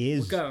that it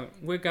is.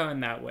 We're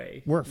going that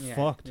way. We're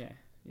fucked. Yeah.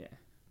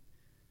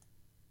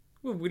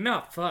 Well, we're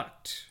not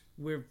fucked.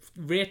 We're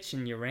rich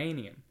in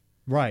uranium.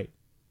 Right.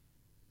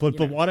 But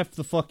what if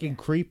the fucking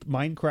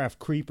Minecraft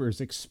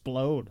creepers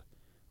explode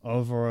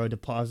over a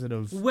deposit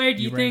of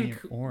uranium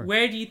ore?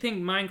 Where do you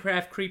think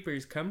Minecraft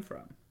creepers come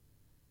from?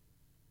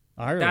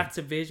 Ireland. That's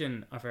a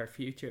vision of our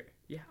future.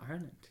 Yeah,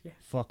 Ireland. Yeah.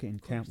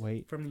 Fucking can't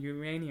wait. From the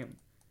uranium.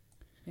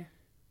 Yeah.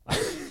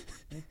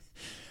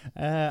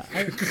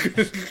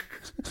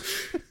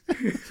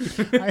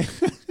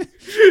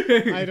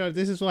 I don't.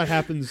 This is what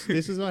happens.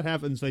 This is what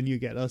happens when you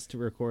get us to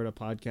record a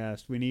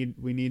podcast. We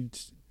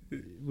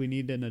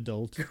need an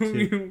adult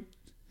to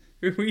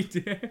we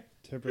did.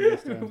 to bring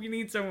us down. We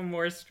need someone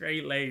more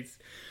straight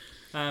laced.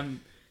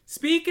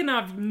 Speaking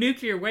of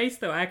nuclear waste,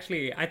 though,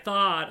 actually, I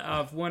thought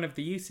of one of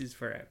the uses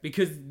for it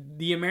because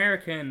the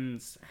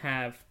Americans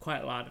have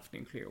quite a lot of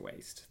nuclear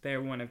waste.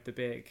 They're one of the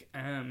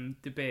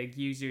big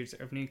users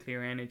of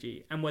nuclear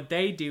energy, and what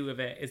they do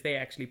with it is they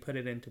actually put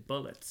it into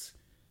bullets.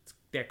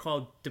 They're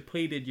called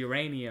depleted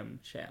uranium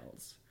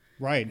shells.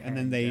 Right, and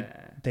then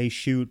they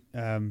shoot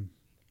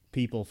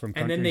people from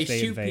countries and then they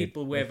shoot invade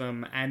people with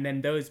them, and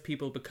then those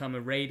people become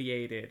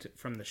irradiated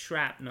from the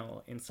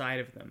shrapnel inside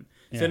of them.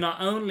 Yeah. So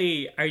not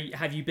only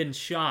have you been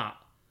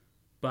shot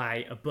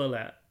by a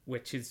bullet,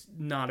 which is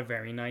not a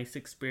very nice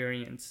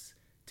experience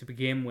to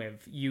begin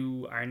with,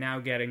 you are now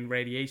getting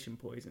radiation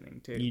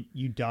poisoning too.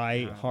 You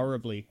die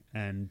horribly,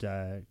 and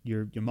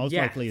you're most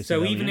likely a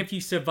civilian. So even if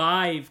you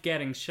survive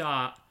getting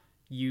shot,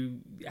 you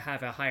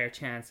have a higher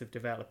chance of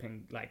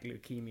developing like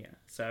leukemia.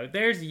 So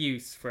there's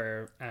use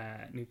for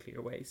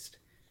nuclear waste.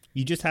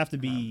 You just have to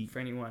be for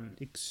anyone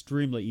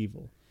extremely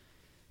evil.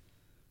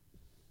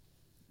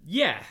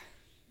 Yeah,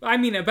 I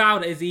mean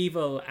about as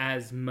evil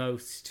as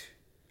most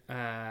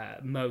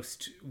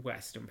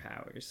Western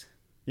powers.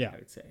 Yeah, I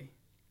would say.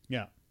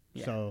 Yeah.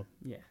 So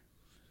yeah,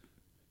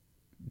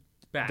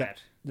 bad.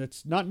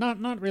 That's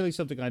not really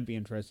something I'd be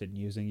interested in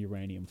using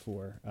uranium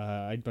for.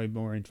 I'd be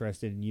more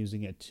interested in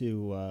using it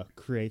to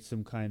create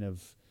some kind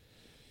of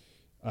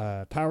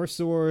power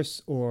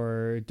source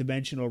or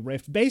dimensional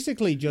rift.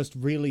 Basically, just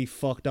really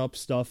fucked up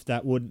stuff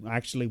that wouldn't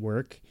actually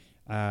work,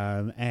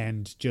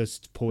 and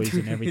just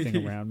poison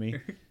everything around me.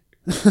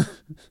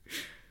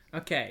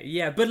 Okay,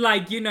 yeah, but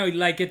like, you know,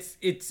 like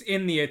it's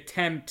in the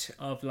attempt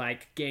of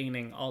like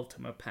gaining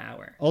ultimate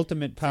power.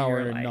 Ultimate power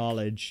and like,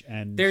 knowledge,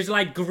 and there's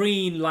like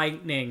green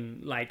lightning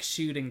like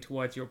shooting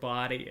towards your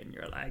body, and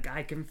you're like,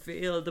 I can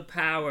feel the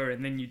power,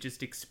 and then you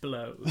just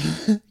explode.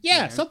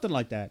 yeah, something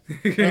like that.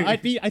 I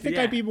think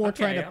I'd be more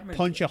trying to I'm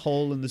punch a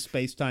hole in the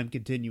space-time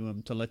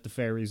continuum to let the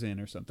fairies in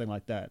or something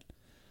like that.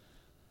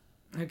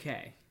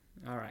 Okay,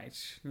 all right,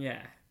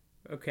 yeah.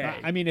 Okay.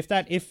 I mean, if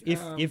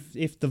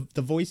the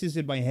voices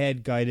in my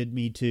head guided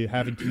me to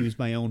having to use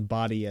my own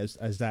body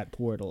as that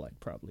portal, I'd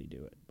probably do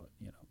it. But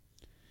you know.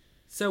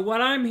 So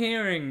what I'm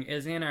hearing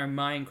is, in our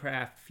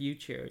Minecraft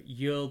future,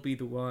 you'll be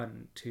the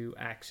one to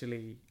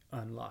actually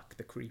unlock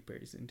the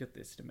creepers into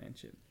this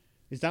dimension.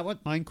 Is that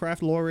what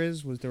Minecraft lore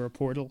is? Was there a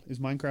portal? Is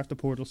Minecraft a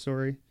portal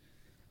story?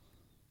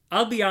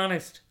 I'll be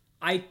honest.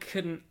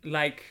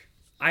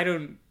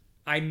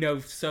 I know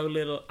so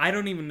little. I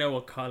don't even know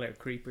what color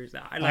creepers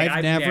are.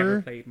 I've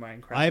never played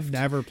Minecraft. I've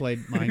never played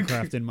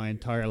Minecraft in my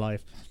entire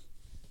life.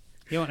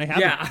 You know what I have?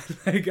 Yeah,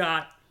 I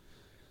got.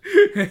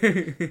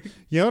 You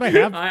know what I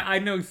have? I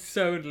know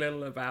so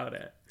little about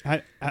it.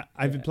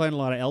 I've been playing a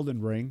lot of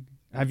Elden Ring.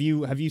 Have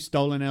you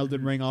stolen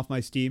Elden Ring off my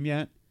Steam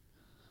yet?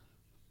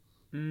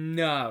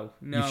 No.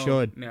 You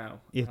should. No.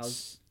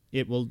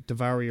 It will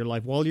devour your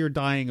life while you're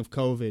dying of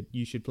COVID.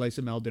 You should play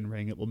some Elden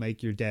Ring. It will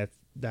make your death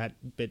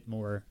that bit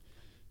more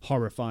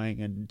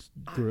horrifying and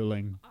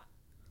grueling.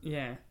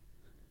 Yeah.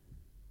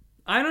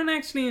 I don't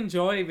actually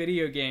enjoy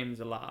video games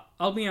a lot.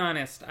 I'll be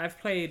honest. I've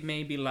played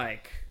maybe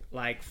like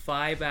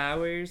 5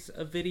 hours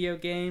of video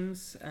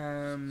games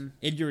in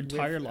your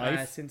entire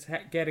life since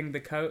getting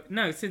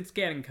since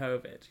getting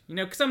COVID. You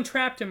know, because I'm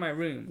trapped in my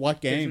room.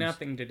 What games? There's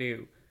nothing to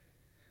do.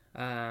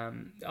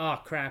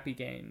 Crappy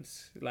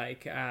games.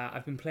 Like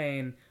I've been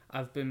playing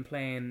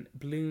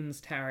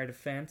Bloons Tower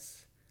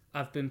Defense.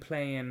 I've been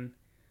playing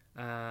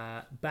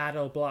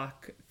Battle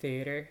Block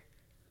Theater.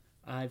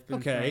 I've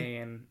been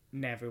playing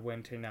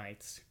Neverwinter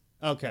Nights.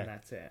 Okay, and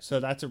that's it. So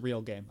that's a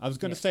real game. I was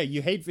going to say,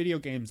 you hate video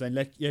games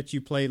and yet you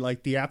play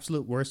like the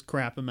absolute worst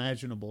crap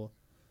imaginable.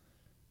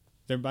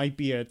 There might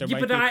be a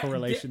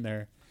correlation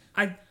there.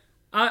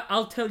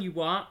 I'll tell you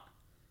what.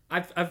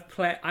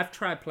 I've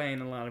tried playing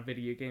a lot of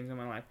video games in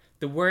my life.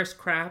 The worst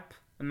crap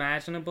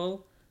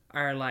imaginable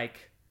are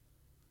like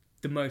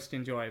the most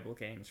enjoyable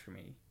games for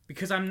me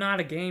because I'm not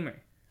a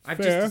gamer. I've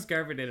just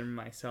discovered it in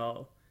my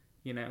soul,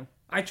 you know.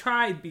 I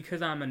tried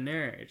because I'm a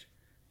nerd,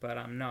 but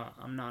I'm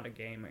not a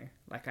gamer.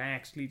 Like, I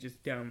actually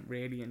just don't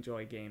really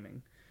enjoy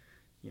gaming,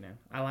 you know.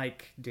 I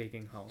like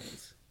digging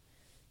holes,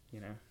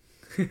 you know.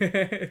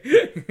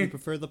 You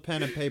prefer the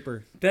pen and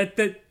paper.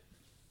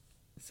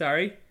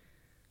 Sorry?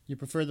 You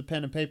prefer the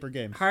pen and paper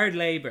games. Hard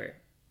labor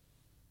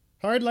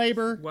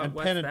and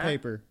pen and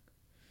paper.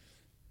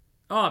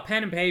 Oh,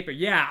 pen and paper.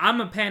 Yeah, I'm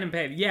a pen and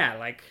paper. Yeah,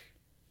 like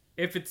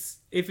if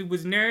it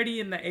was nerdy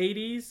in the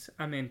 80s,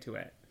 I'm into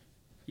it.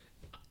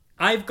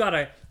 I've got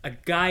a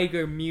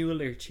Geiger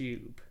Mueller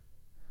tube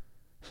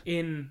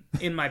in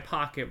my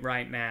pocket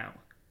right now,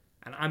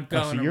 and I'm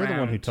going so you're around the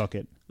one who took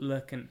it.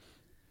 Looking.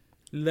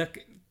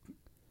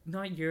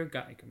 Not your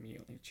Geiger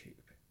Mueller tube,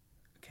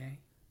 okay?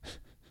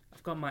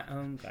 I've got my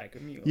own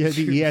Geiger Mueller. Yeah,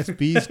 the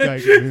ESB's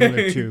Geiger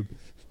Mueller tube.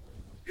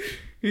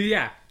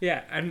 Yeah,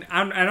 and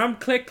I'm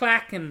click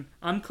clacking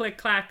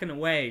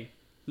away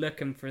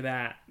looking for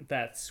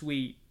that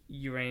sweet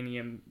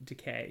uranium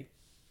decay.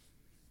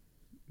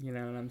 You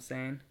know what I'm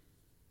saying?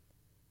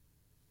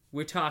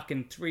 We're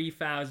talking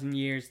 3,000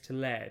 years to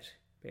lead,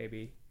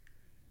 baby.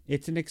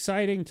 It's an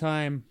exciting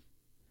time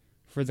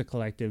for the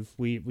collective.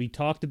 We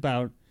talked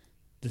about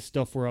the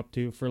stuff we're up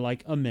to for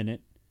like a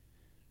minute.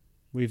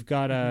 We've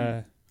got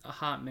a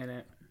hot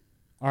minute.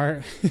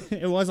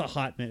 It was a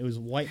hot minute. It was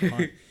white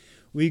hot.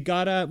 we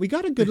got a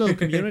good little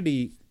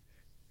community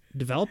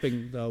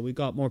developing though. We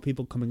got more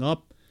people coming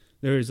up.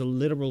 There's a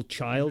literal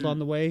child on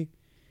the way.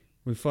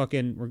 There's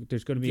going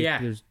to be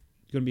there's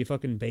going to be a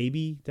fucking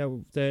baby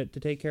that to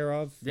take care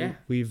of. Yeah.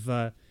 We've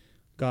got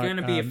going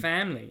to be a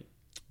family.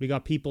 We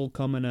got people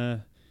coming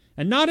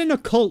and not in a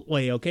cult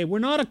way, okay? We're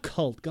not a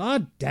cult.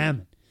 God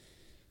damn it.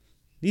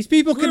 These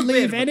people can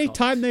leave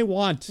anytime they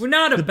want. We're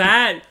not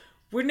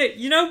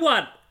you know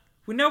what?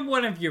 We're not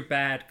one of your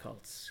bad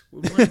cults.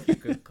 We're one of your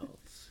good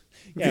cults.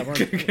 Yeah, no.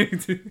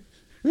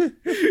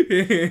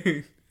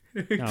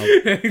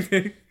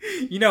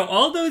 You know,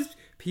 all those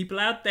people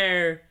out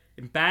there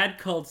in bad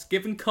cults,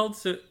 giving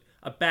cults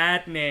a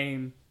bad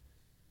name.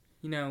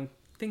 You know,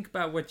 think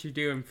about what you're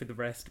doing for the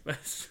rest of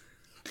us.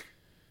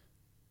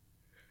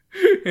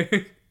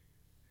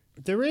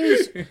 There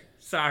is...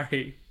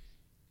 Sorry.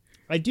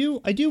 I do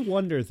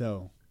wonder,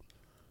 though.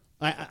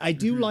 I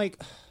do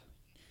like...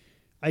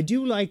 I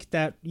do like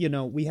that, you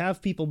know, we have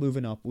people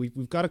moving up.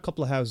 We've got a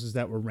couple of houses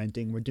that we're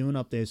renting. We're doing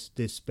up this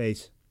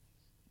space.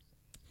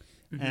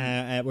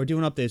 We're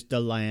doing up the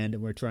land,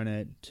 and we're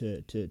trying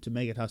to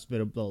make it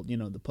hospitable. You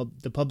know,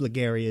 the public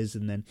areas,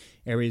 and then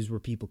areas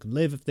where people can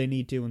live if they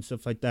need to, and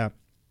stuff like that.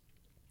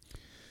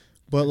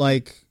 But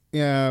like,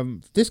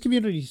 this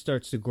community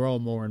starts to grow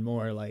more and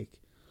more. Like,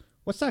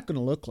 what's that going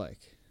to look like?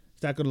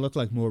 Is that going to look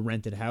like more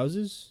rented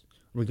houses?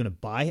 Are we going to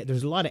buy it?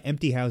 There's a lot of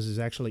empty houses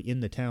actually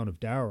in the town of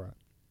Dowra.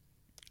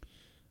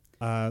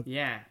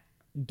 Yeah.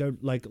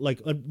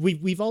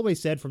 We've always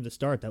said from the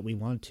start that we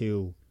want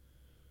to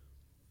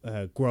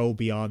grow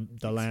beyond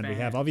the land we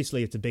have.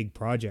 Obviously, it's a big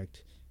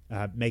project,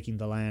 making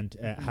the land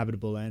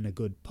habitable and a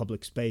good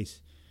public space.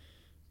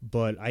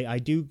 But I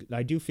do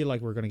feel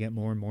like we're going to get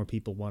more and more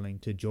people wanting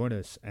to join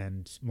us,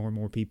 and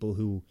more people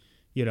who,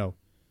 you know,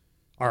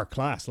 our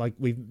class. Like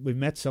we've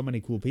met so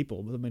many cool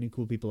people. So many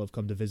cool people have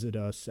come to visit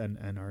us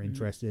and are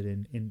interested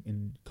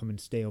in coming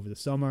to stay over the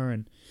summer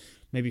and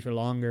maybe for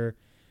longer.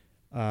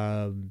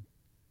 The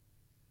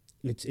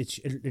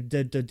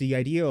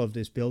idea of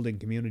this building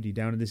community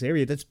down in this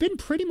area that's been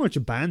pretty much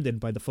abandoned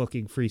by the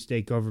fucking Free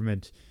State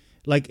government.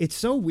 Like, it's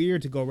so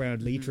weird to go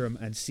around Leitrim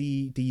and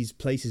see these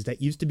places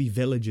that used to be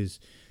villages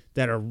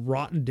that are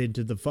rotted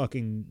into the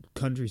fucking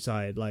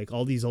countryside. Like,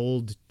 all these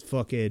old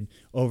fucking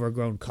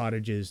overgrown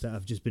cottages that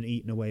have just been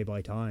eaten away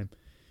by time.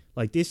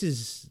 Like,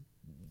 these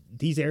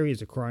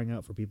areas are crying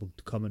out for people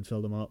to come and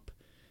fill them up.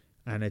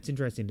 And it's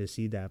interesting to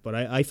see that. But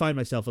I find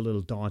myself a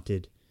little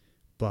daunted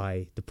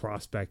by the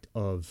prospect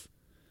of,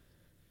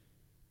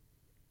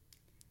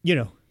 you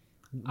know.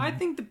 I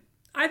think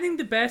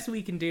the best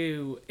we can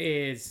do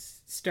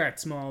is start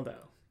small,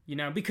 though. You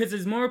know, because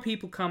as more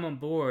people come on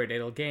board,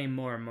 it'll gain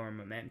more and more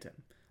momentum.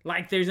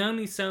 Like, there's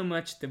only so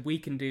much that we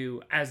can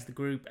do as the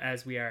group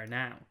as we are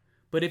now.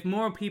 But if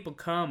more people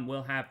come,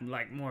 we'll have,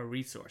 like, more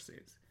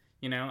resources.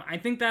 You know, I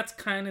think that's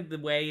kind of the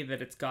way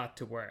that it's got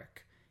to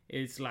work.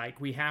 Is, like,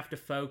 we have to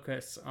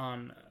focus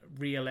on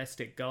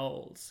realistic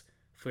goals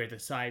for the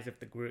size of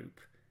the group,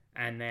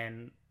 and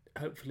then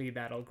hopefully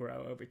that'll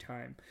grow over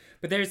time.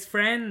 But there's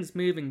friends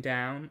moving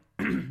down.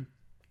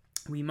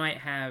 We might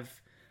have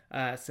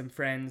some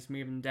friends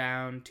moving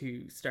down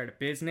to start a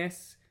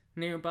business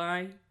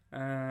nearby,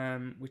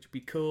 which would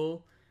be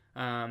cool.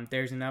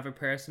 There's another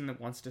person that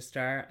wants to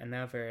start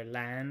another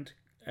land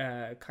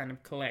kind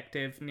of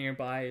collective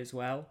nearby as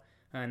well.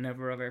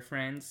 Another of our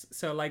friends.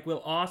 So, like, we'll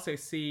also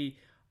see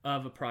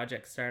of a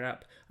project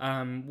startup.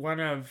 One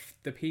of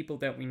the people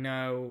that we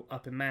know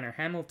up in Manor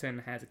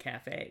Hamilton has a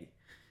cafe,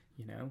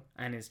 you know,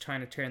 and is trying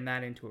to turn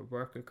that into a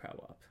worker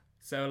co-op.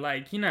 So,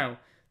 like, you know,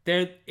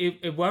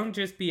 it won't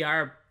just be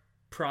our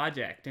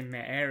project in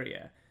the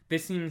area.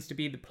 This seems to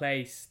be the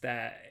place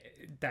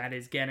that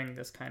is getting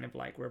this kind of,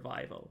 like,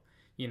 revival,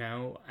 you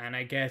know, and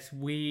I guess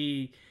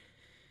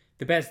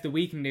the best that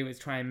we can do is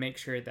try and make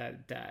sure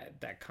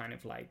that kind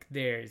of, like,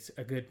 there's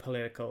a good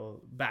political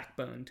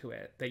backbone to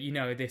it. That, you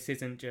know, this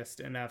isn't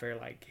just another,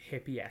 like,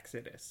 hippie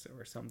exodus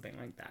or something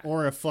like that.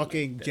 Or a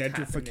fucking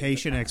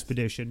gentrification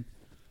expedition.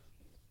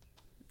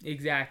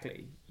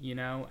 Exactly, you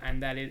know,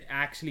 and that it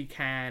actually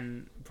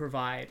can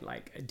provide,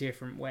 like, a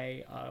different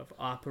way of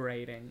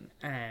operating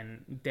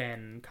and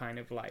then kind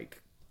of,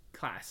 like,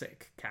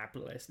 classic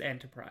capitalist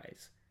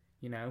enterprise,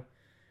 you know?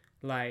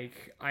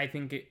 Like, I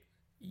think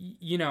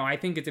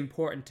it's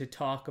important to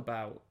talk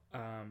about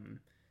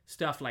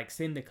stuff like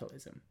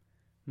syndicalism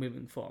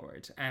moving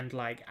forward, and,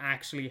 like,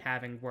 actually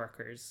having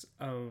workers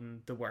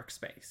own the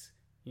workspace,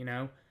 you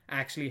know,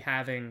 actually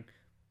having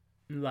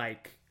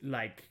like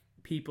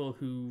people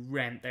who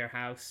rent their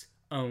house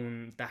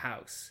own the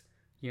house,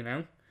 you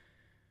know.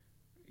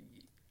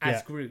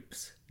 as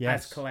groups,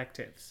 Yes. as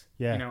collectives,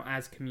 Yeah. you know,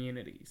 as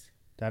communities.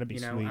 That'd be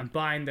You know, sweet. and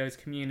bind those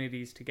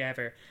communities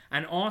together,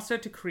 and also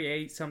to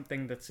create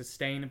something that's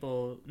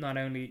sustainable, not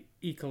only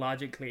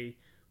ecologically,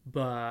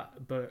 but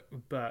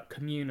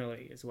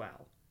communally as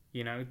well.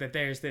 You know, that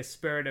there's this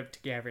spirit of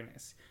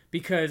togetherness,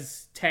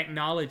 because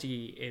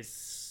technology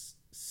is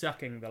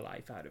sucking the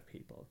life out of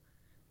people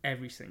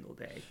every single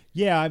day.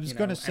 Yeah, I was You know,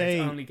 gonna and say.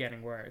 it's only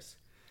getting worse.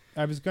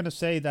 I was gonna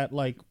say that,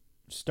 like,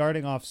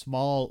 starting off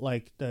small,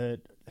 like I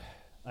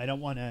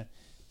don't want to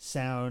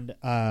sound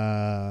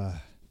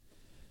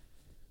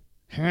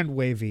hand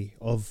wavy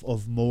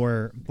of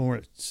more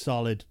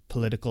solid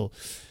political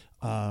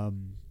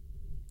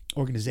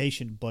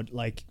organization, but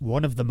like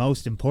one of the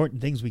most important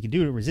things we can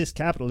do to resist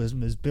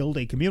capitalism is build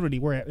a community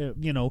where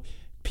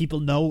people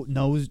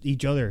knows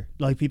each other,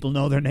 like people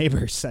know their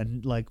neighbors,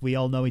 and like we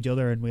all know each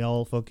other, and we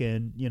all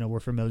fucking we're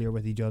familiar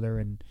with each other,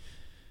 and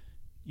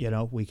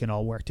we can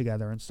all work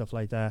together and stuff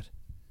like that.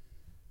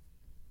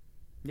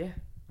 Yeah,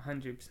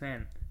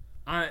 100%.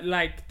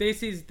 Like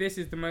this is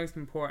the most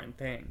important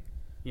thing,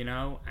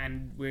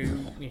 and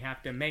we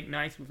have to make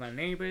nice with our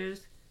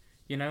neighbors.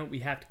 We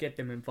have to get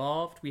them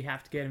involved. We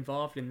have to get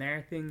involved in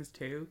their things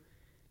too.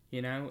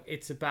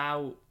 It's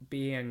about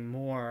being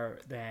more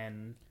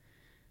than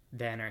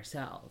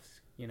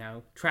ourselves.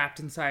 Trapped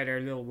inside our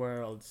little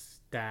worlds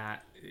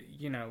that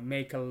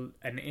make an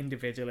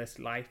individualist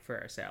life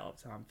for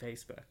ourselves on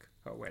Facebook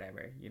or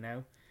whatever.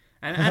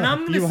 And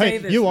I'm gonna say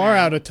this. You are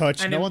now, out of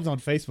touch. No one's on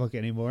Facebook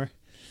anymore.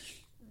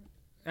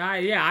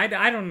 Yeah,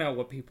 I don't know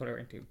what people are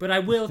into, but I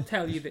will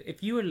tell you that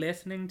if you are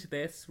listening to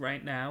this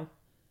right now,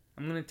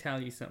 I'm going to tell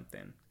you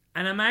something,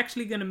 and I'm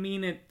actually going to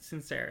mean it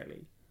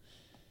sincerely.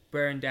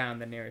 Burn down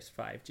the nearest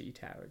 5G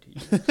tower to you.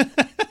 This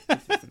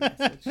is the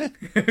message.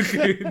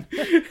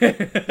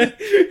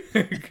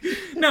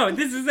 No,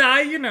 this is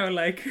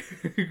like.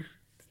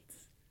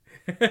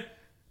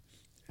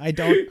 I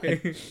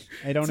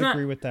don't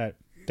agree with that.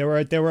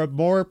 There were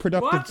more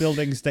productive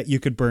buildings that you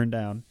could burn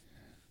down.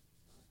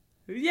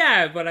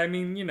 Yeah, but I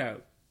mean,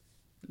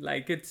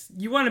 like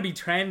you want to be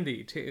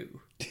trendy too.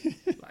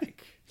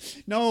 Like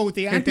no,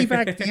 the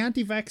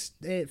anti-vax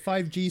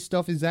 5G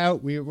stuff is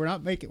out. We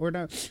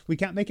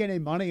can't make any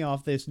money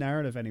off this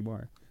narrative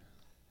anymore.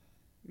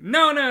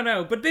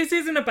 No, but this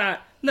isn't about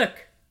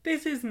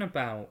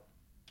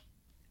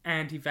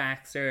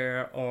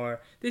anti-vaxxer,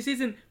 or this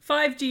isn't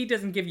 5G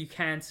doesn't give you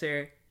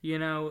cancer.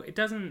 It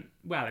doesn't.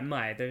 Well, it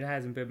might. There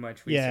hasn't been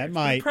much research. Yeah, it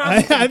might.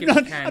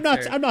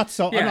 I'm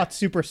not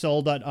super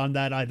sold on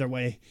that either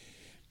way.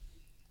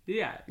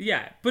 Yeah.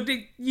 But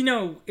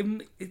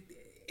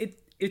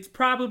it's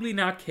probably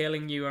not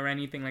killing you or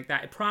anything like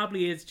that. It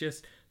probably is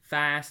just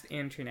fast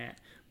internet.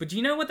 But do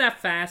you know what that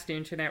fast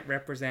internet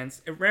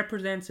represents? It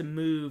represents a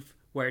move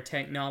where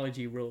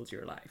technology rules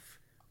your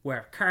life.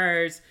 Where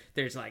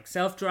there's like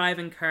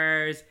self-driving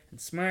cars and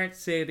smart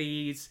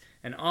cities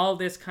and all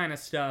this kind of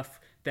stuff.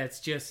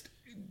 That's just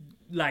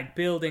like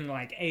building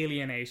like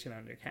alienation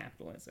under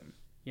capitalism,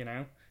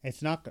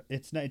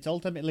 It's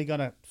ultimately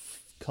gonna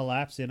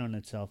collapse in on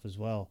itself as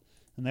well.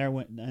 And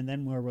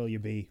then where will you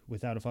be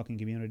without a fucking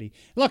community?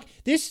 Look,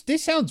 this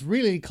sounds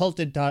really cult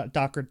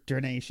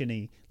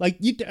indoctrination-y. Like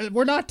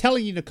we're not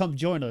telling you to come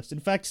join us.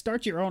 In fact,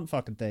 start your own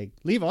fucking thing.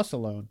 Leave us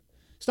alone.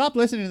 Stop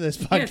listening to this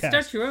podcast. Yeah,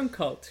 start your own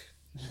cult.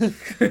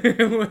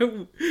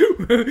 We're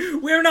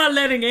not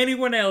letting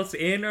anyone else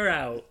in or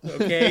out,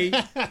 okay?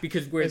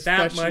 Because we're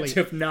that much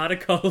of not a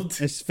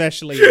cult.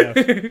 Especially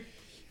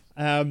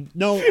I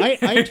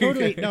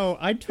totally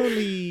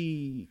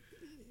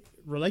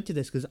relate to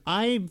this, because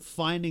I'm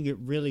finding it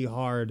really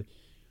hard.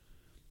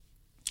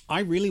 I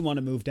really want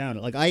to move down.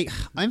 Like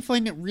I'm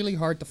finding it really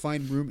hard to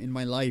find room in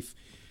my life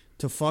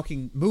to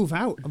fucking move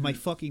out of my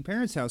fucking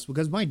parents' house,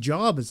 because my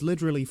job is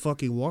literally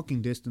fucking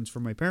walking distance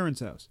from my parents'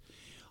 house.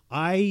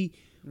 I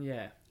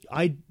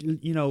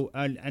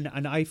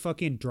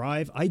fucking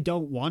drive. I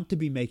don't want to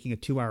be making a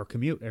 2-hour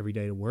commute every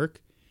day to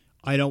work.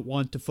 I don't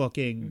want to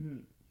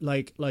fucking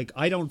like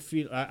I don't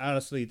feel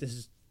honestly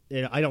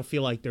I don't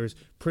feel like there's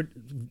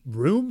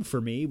room for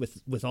me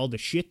with all the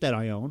shit that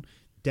I own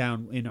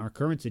down in our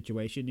current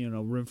situation.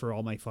 Room for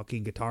all my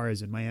fucking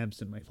guitars and my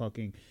amps and my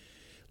fucking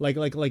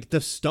like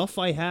the stuff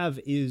I have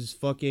is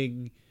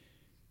fucking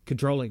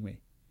controlling me.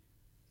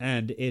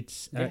 And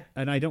it's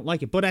and I don't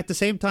like it, but at the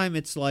same time,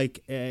 it's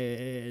like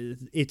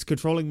it's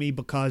controlling me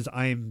because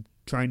I'm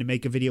trying to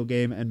make a video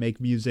game and make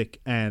music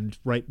and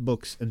write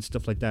books and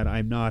stuff like that.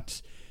 I'm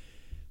not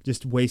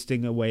just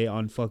wasting away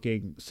on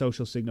fucking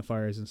social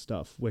signifiers and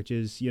stuff, which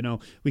is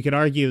we could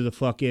argue the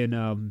fucking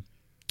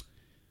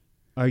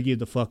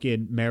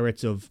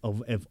merits of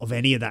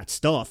any of that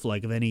stuff,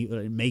 like of any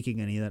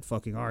making any of that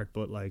fucking art,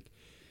 but like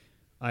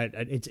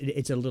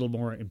it's a little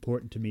more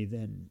important to me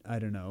than, I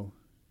don't know.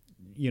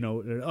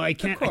 I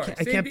can't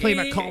play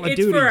my Call of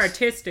Duty. It's for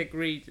artistic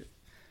reasons.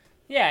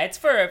 Yeah, it's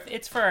for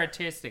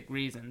artistic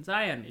reasons.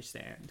 I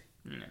understand.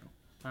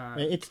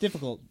 It's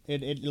difficult.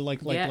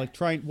 Like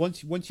trying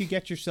once you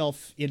get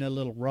yourself in a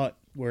little rut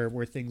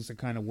where things are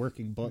kind of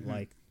working, but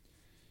like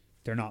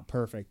they're not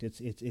perfect.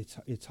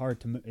 It's hard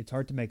to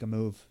make a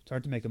move. It's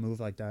hard to make a move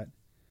like that.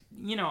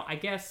 You know, I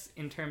guess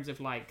in terms of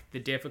like the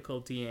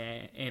difficulty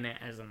in it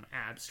as an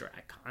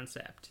abstract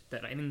concept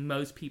that I think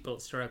most people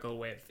struggle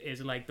with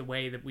is like the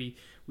way that we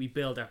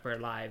build up our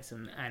lives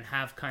and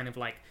have kind of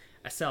like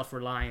a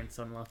self-reliance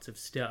on lots of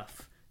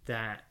stuff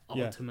that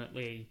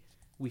ultimately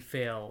we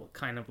feel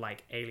kind of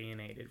like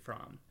alienated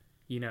from,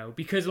 you know,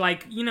 because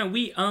like, you know,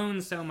 we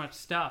own so much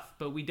stuff,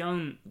 but we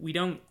don't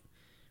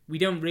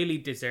really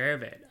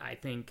deserve it, I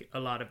think, a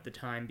lot of the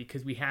time,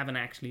 because we haven't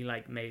actually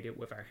like made it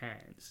with our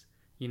hands.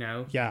 You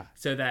know? Yeah.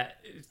 So that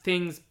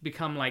things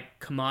become like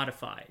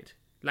commodified.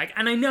 Like,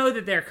 and I know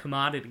that they're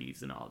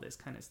commodities and all this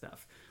kind of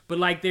stuff, but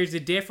like there's a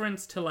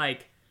difference to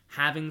like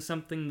having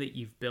something that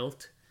you've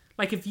built.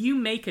 Like if you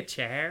make a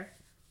chair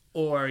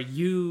or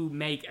you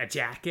make a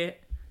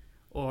jacket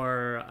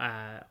or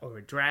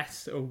a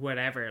dress or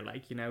whatever,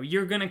 like, you know,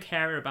 you're going to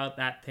care about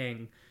that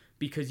thing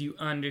because you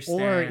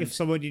understand. Or if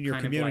someone in your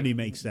community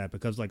makes that,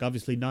 because like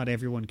obviously not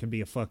everyone can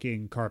be a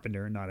fucking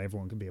carpenter and not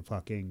everyone can be a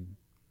fucking,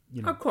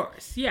 you know, of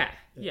course, yeah.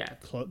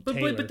 But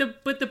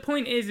the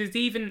point is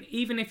even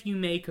if you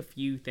make a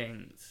few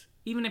things,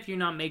 even if you're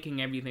not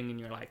making everything in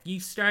your life, you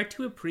start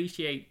to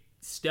appreciate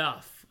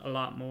stuff a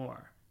lot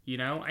more. You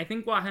know, I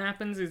think what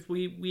happens is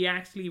we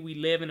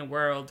live in a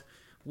world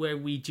where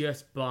we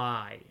just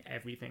buy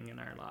everything in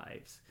our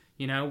lives.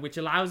 You know, which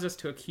allows us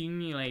to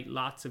accumulate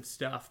lots of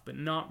stuff, but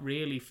not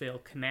really feel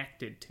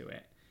connected to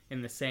it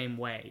in the same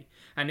way.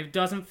 And it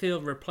doesn't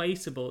feel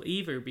replaceable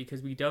either,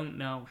 because we don't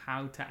know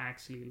how to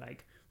actually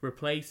like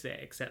replace it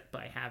except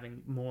by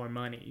having more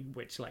money,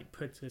 which like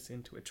puts us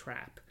into a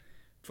trap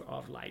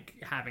of like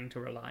having to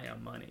rely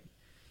on money,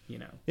 you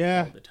know,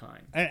 all the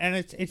time. And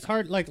it's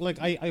hard. Like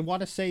I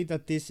want to say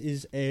that this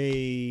is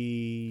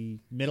a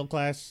middle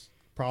class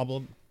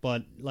problem,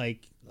 but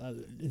like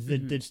the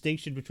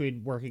distinction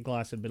between working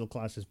class and middle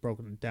class is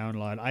broken down a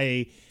lot.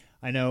 I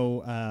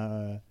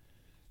know,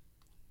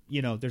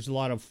 you know, there's a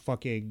lot of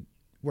fucking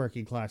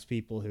working class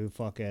people who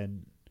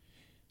fucking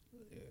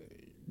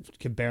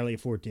can barely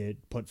afford to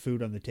put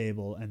food on the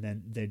table, and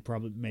then they'd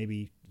probably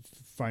maybe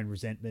find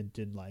resentment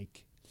in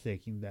like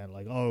thinking that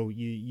like, oh,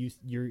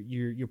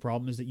 your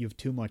problem is that you have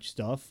too much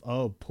stuff.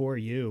 Oh, poor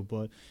you.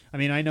 But I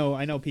mean, I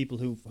know people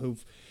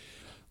who've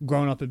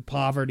grown up in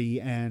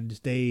poverty and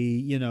they,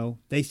 you know,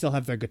 they still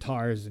have their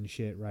guitars and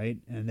shit, right?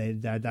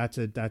 And that's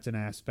an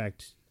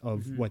aspect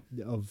of what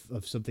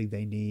of something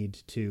they need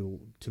to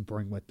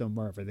bring with them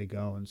wherever they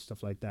go and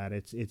stuff like that.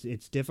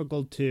 It's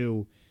difficult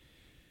to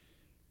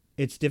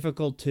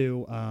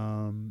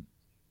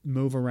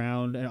move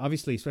around, and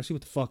obviously, especially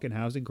with the fucking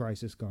housing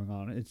crisis going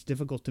on, it's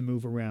difficult to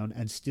move around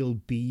and still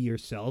be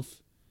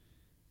yourself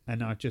and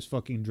not just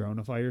fucking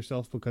dronify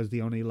yourself, because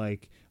the only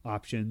like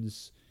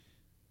options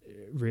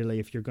really,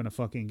 if you're gonna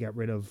fucking get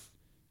rid of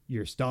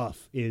your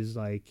stuff, is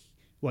like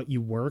what you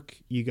work,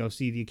 you go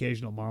see the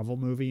occasional Marvel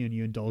movie, and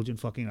you indulge in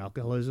fucking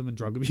alcoholism and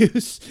drug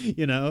abuse,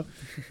 you know?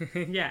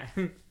 Yeah.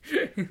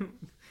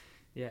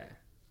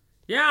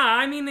 Yeah,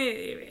 I mean,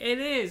 it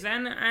is.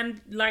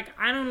 And like,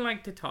 I don't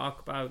like to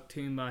talk about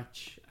too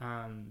much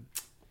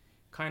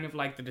kind of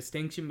like the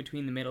distinction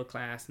between the middle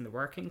class and the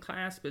working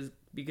class,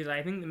 because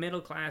I think the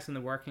middle class and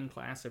the working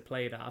class are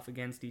played off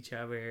against each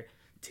other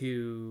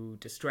to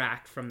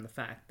distract from the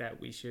fact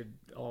that we should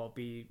all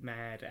be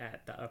mad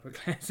at the upper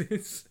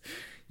classes,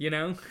 you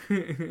know,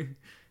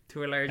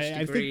 to a large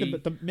degree. I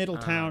think the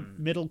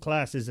middle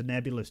class is a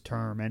nebulous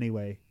term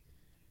anyway.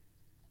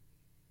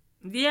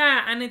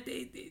 Yeah, and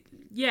it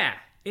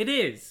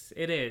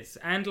is.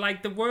 And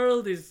like the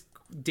world is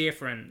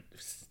different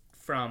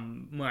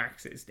from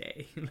Marx's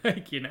day,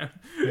 like, you know,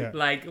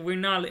 like we're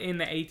not in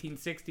the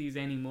 1860s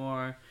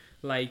anymore.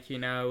 Like, you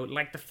know,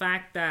 like the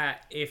fact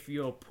that if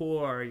you're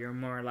poor, you're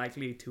more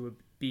likely to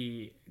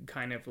be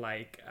kind of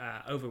like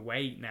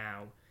overweight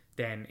now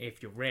than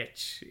if you're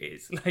rich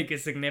is like a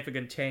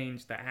significant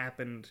change that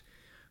happened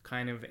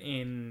kind of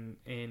in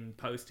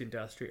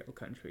post-industrial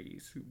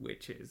countries,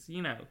 which is,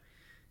 you know,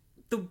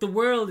 the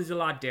world is a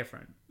lot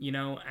different, you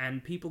know,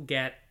 and people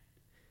get,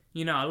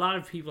 you know, a lot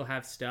of people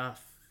have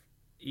stuff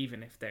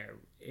even if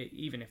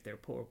they're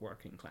poor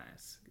working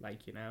class,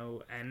 like, you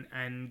know,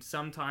 and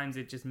sometimes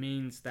it just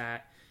means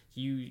that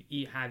you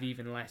have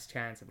even less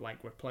chance of like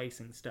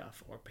replacing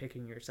stuff or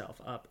picking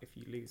yourself up if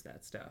you lose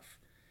that stuff,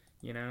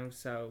 you know.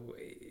 So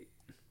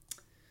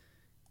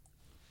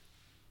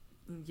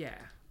yeah,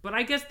 but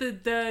I guess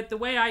the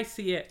way I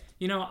see it,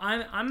 you know,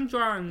 I'm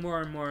drawing more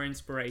and more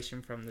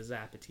inspiration from the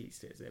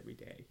Zapatistas every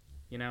day.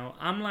 You know,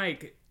 I'm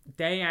like,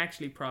 they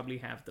actually probably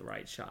have the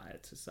right shot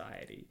at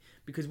society,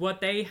 because what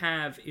they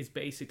have is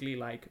basically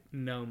like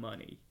no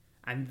money,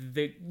 and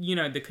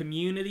the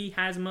community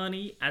has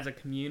money as a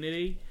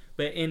community,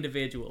 but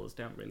individuals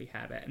don't really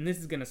have it. And this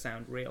is gonna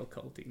sound real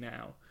culty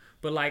now,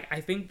 but like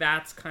I think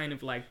that's kind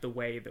of like the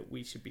way that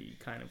we should be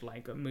kind of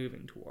like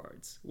moving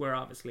towards. We're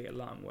obviously a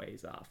long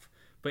ways off,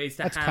 but it's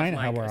to have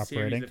like a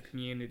series of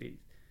communities.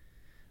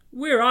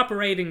 We're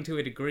operating to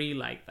a degree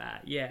like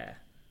that, yeah.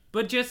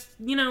 But just,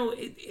 you know,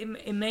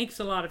 it makes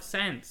a lot of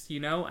sense, you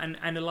know,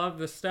 and a lot of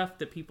the stuff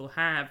that people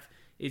have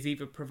is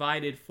either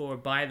provided for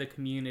by the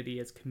community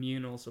as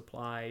communal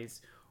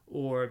supplies,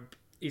 or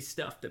is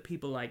stuff that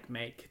people like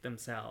make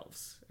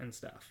themselves and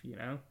stuff, you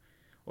know,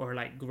 or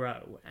like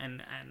grow.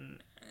 And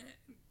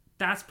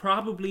that's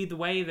probably the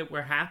way that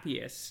we're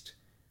happiest,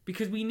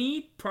 because we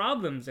need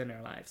problems in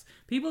our lives.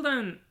 People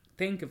don't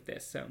think of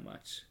this so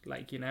much,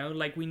 like, you know,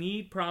 like we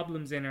need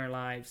problems in our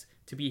lives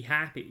to be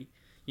happy,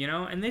 you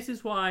know. And this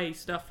is why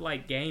stuff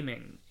like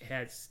gaming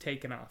has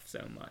taken off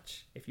so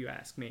much, if you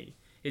ask me,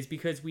 is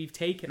because we've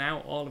taken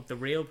out all of the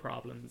real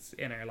problems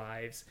in our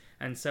lives,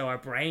 and so our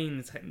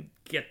brains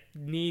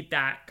need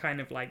that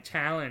kind of like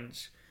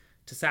challenge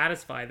to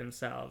satisfy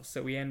themselves,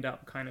 so we end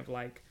up kind of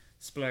like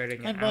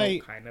splurting it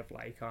out kind of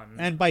like on.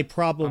 And by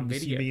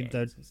problems you mean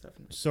the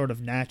sort of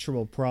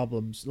natural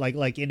problems,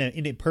 like in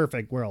a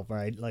perfect world,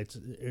 right? Like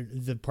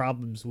the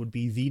problems would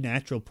be the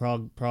natural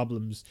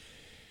problems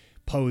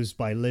posed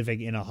by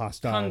living in a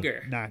hostile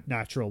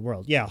natural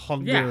world. Yeah,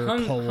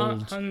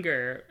 cold,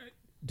 hunger,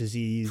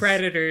 disease,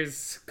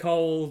 predators,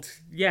 cold,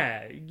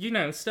 yeah, you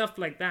know, stuff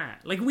like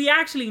that. Like we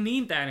actually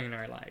need that in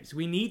our lives.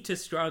 We need to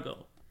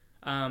struggle,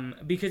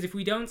 because if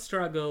we don't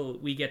struggle,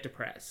 we get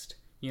depressed,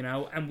 you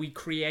know, and we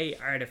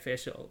create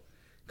artificial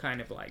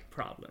kind of like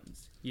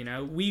problems, you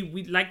know.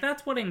 We like,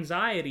 that's what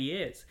anxiety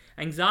is.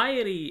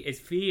 Anxiety is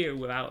fear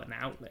without an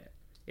outlet,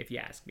 if you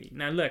ask me.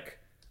 Now look,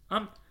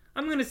 I'm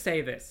gonna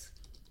say this.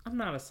 I'm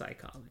not a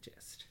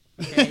psychologist,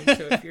 okay?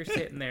 So if you're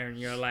sitting there and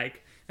you're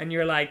like,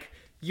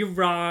 you're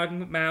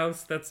wrong,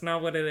 Mouse, that's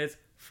not what it is,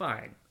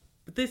 fine.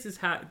 But this is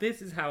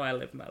how I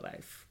live my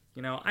life.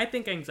 You know, I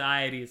think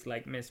anxiety is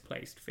like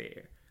misplaced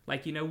fear.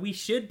 Like, you know, we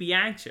should be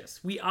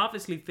anxious. We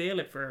obviously feel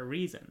it for a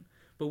reason,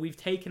 but we've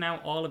taken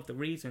out all of the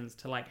reasons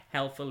to like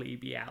healthily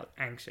be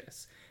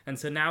anxious. And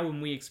so now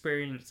when we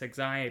experience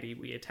anxiety,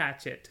 we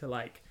attach it to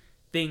like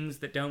things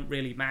that don't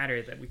really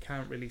matter, that we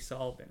can't really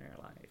solve in our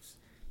lives.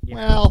 You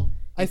know?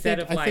 I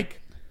think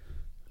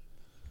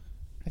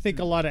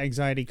a lot of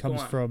anxiety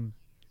comes from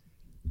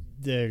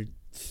the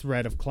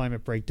threat of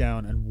climate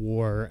breakdown and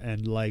war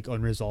and like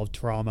unresolved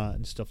trauma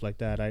and stuff like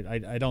that.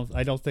 I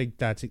don't think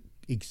that's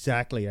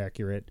exactly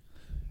accurate,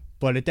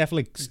 but it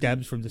definitely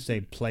stems from the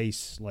same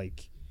place,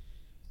 like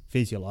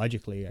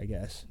physiologically, I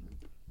guess.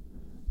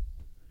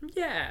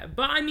 Yeah,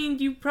 but I mean,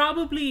 you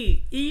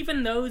probably,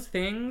 even those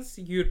things,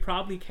 you'd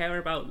probably care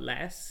about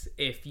less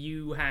if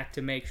you had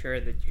to make sure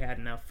that you had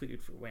enough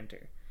food for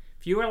winter.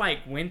 If you were like,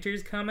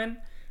 winter's coming,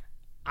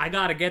 I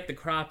gotta get the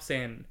crops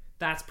in,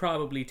 that's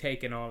probably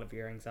taking all of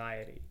your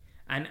anxiety.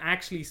 And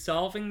actually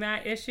solving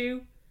that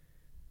issue,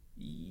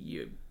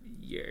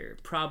 you're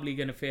probably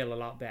gonna feel a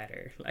lot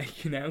better.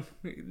 Like, you know,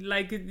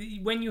 like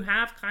when you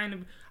have kind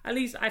of, at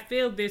least I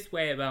feel this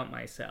way about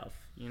myself,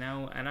 you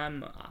know, and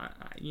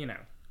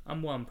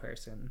I'm one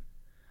person.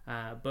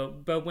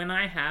 But when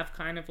I have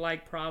kind of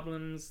like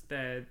problems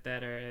that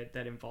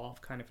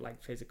involve kind of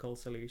like physical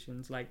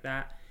solutions like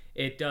that,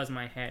 it does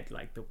my head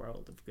like the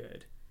world of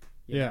good.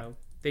 You know?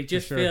 They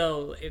just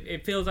feel,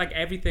 it feels like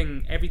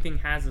everything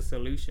has a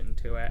solution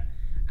to it,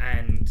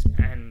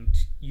 and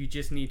you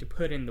just need to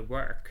put in the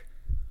work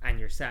and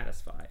you're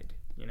satisfied,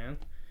 you know?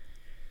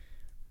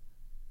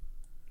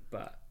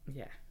 But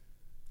yeah,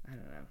 I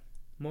don't know.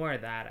 More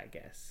of that, I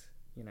guess.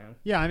 You know?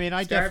 Yeah, I mean,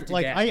 I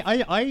definitely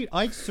like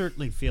I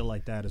certainly feel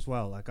like that as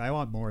well. Like I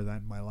want more of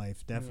that in my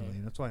life, definitely.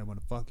 And that's why I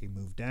want to fucking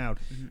move down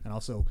and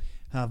also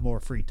have more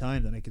free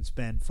time that I can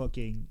spend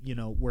fucking, you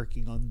know,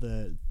 working on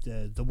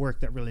the work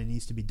that really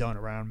needs to be done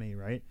around me,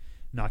 right?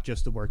 Not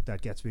just the work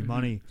that gets me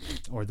money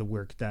or the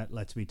work that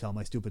lets me tell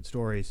my stupid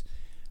stories.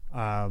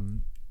 I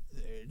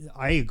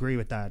agree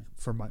with that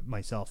for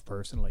myself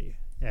personally.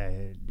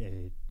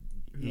 Even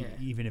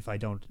if I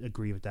don't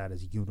agree with that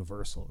as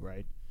universal,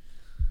 right?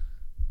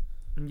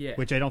 Yeah.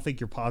 Which I don't think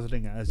you're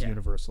positing as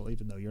universal,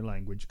 even though your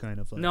language kind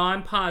of like... No,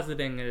 I'm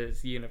positing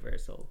as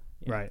universal.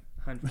 Yeah, right.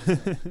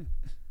 100%.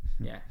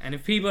 Yeah. And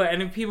if people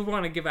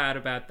want to give out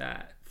about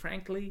that,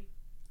 frankly,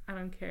 I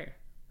don't care.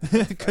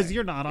 Because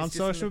you're not on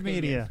social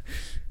media.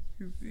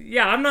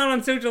 Yeah, I'm not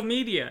on social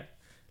media.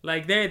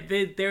 Like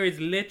there is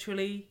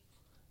literally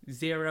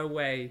zero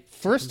way.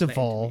 First of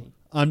all,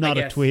 I'm not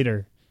a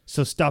tweeter,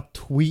 so stop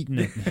tweeting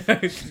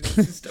at me.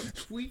 Stop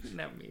tweeting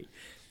at me.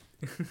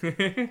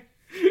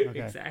 Okay.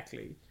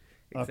 Exactly.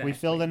 Look, we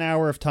filled an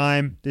hour of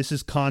time. This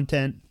is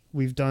content.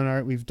 We've done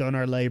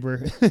our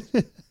labor.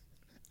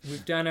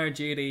 We've done our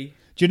duty.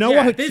 Do you know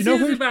what? This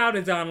is about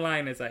as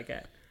online as I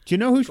get. Do you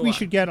know who we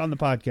should get on the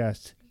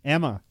podcast?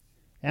 Emma.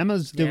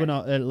 Emma's doing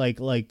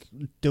like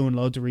doing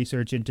loads of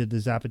research into the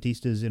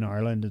Zapatistas in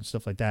Ireland and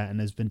stuff like that, and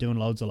has been doing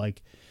loads of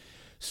like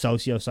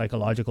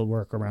socio-psychological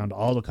work around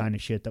all the kind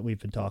of shit that we've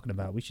been talking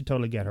about. We should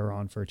totally get her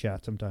on for a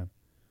chat sometime.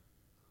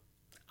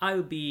 I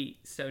would be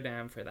so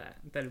down for that.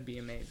 That would be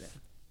amazing.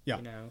 Yeah.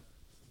 You know.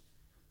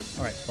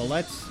 All right. Well,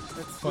 let's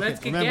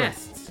get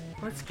guests.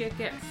 Let's get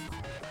guests.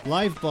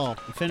 Live Ball,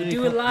 Affinity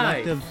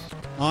Collective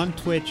on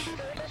Twitch,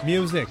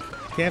 music,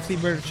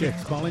 KFC Murder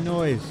Chicks, Molly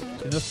Noise,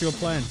 Industrial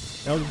Plan.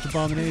 Eldritch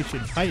Abomination,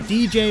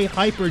 DJ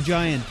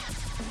Hypergiant.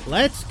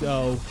 Let's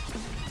go.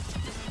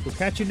 We'll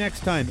catch you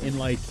next time in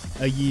like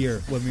a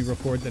year when we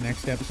record the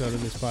next episode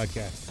of this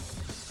podcast.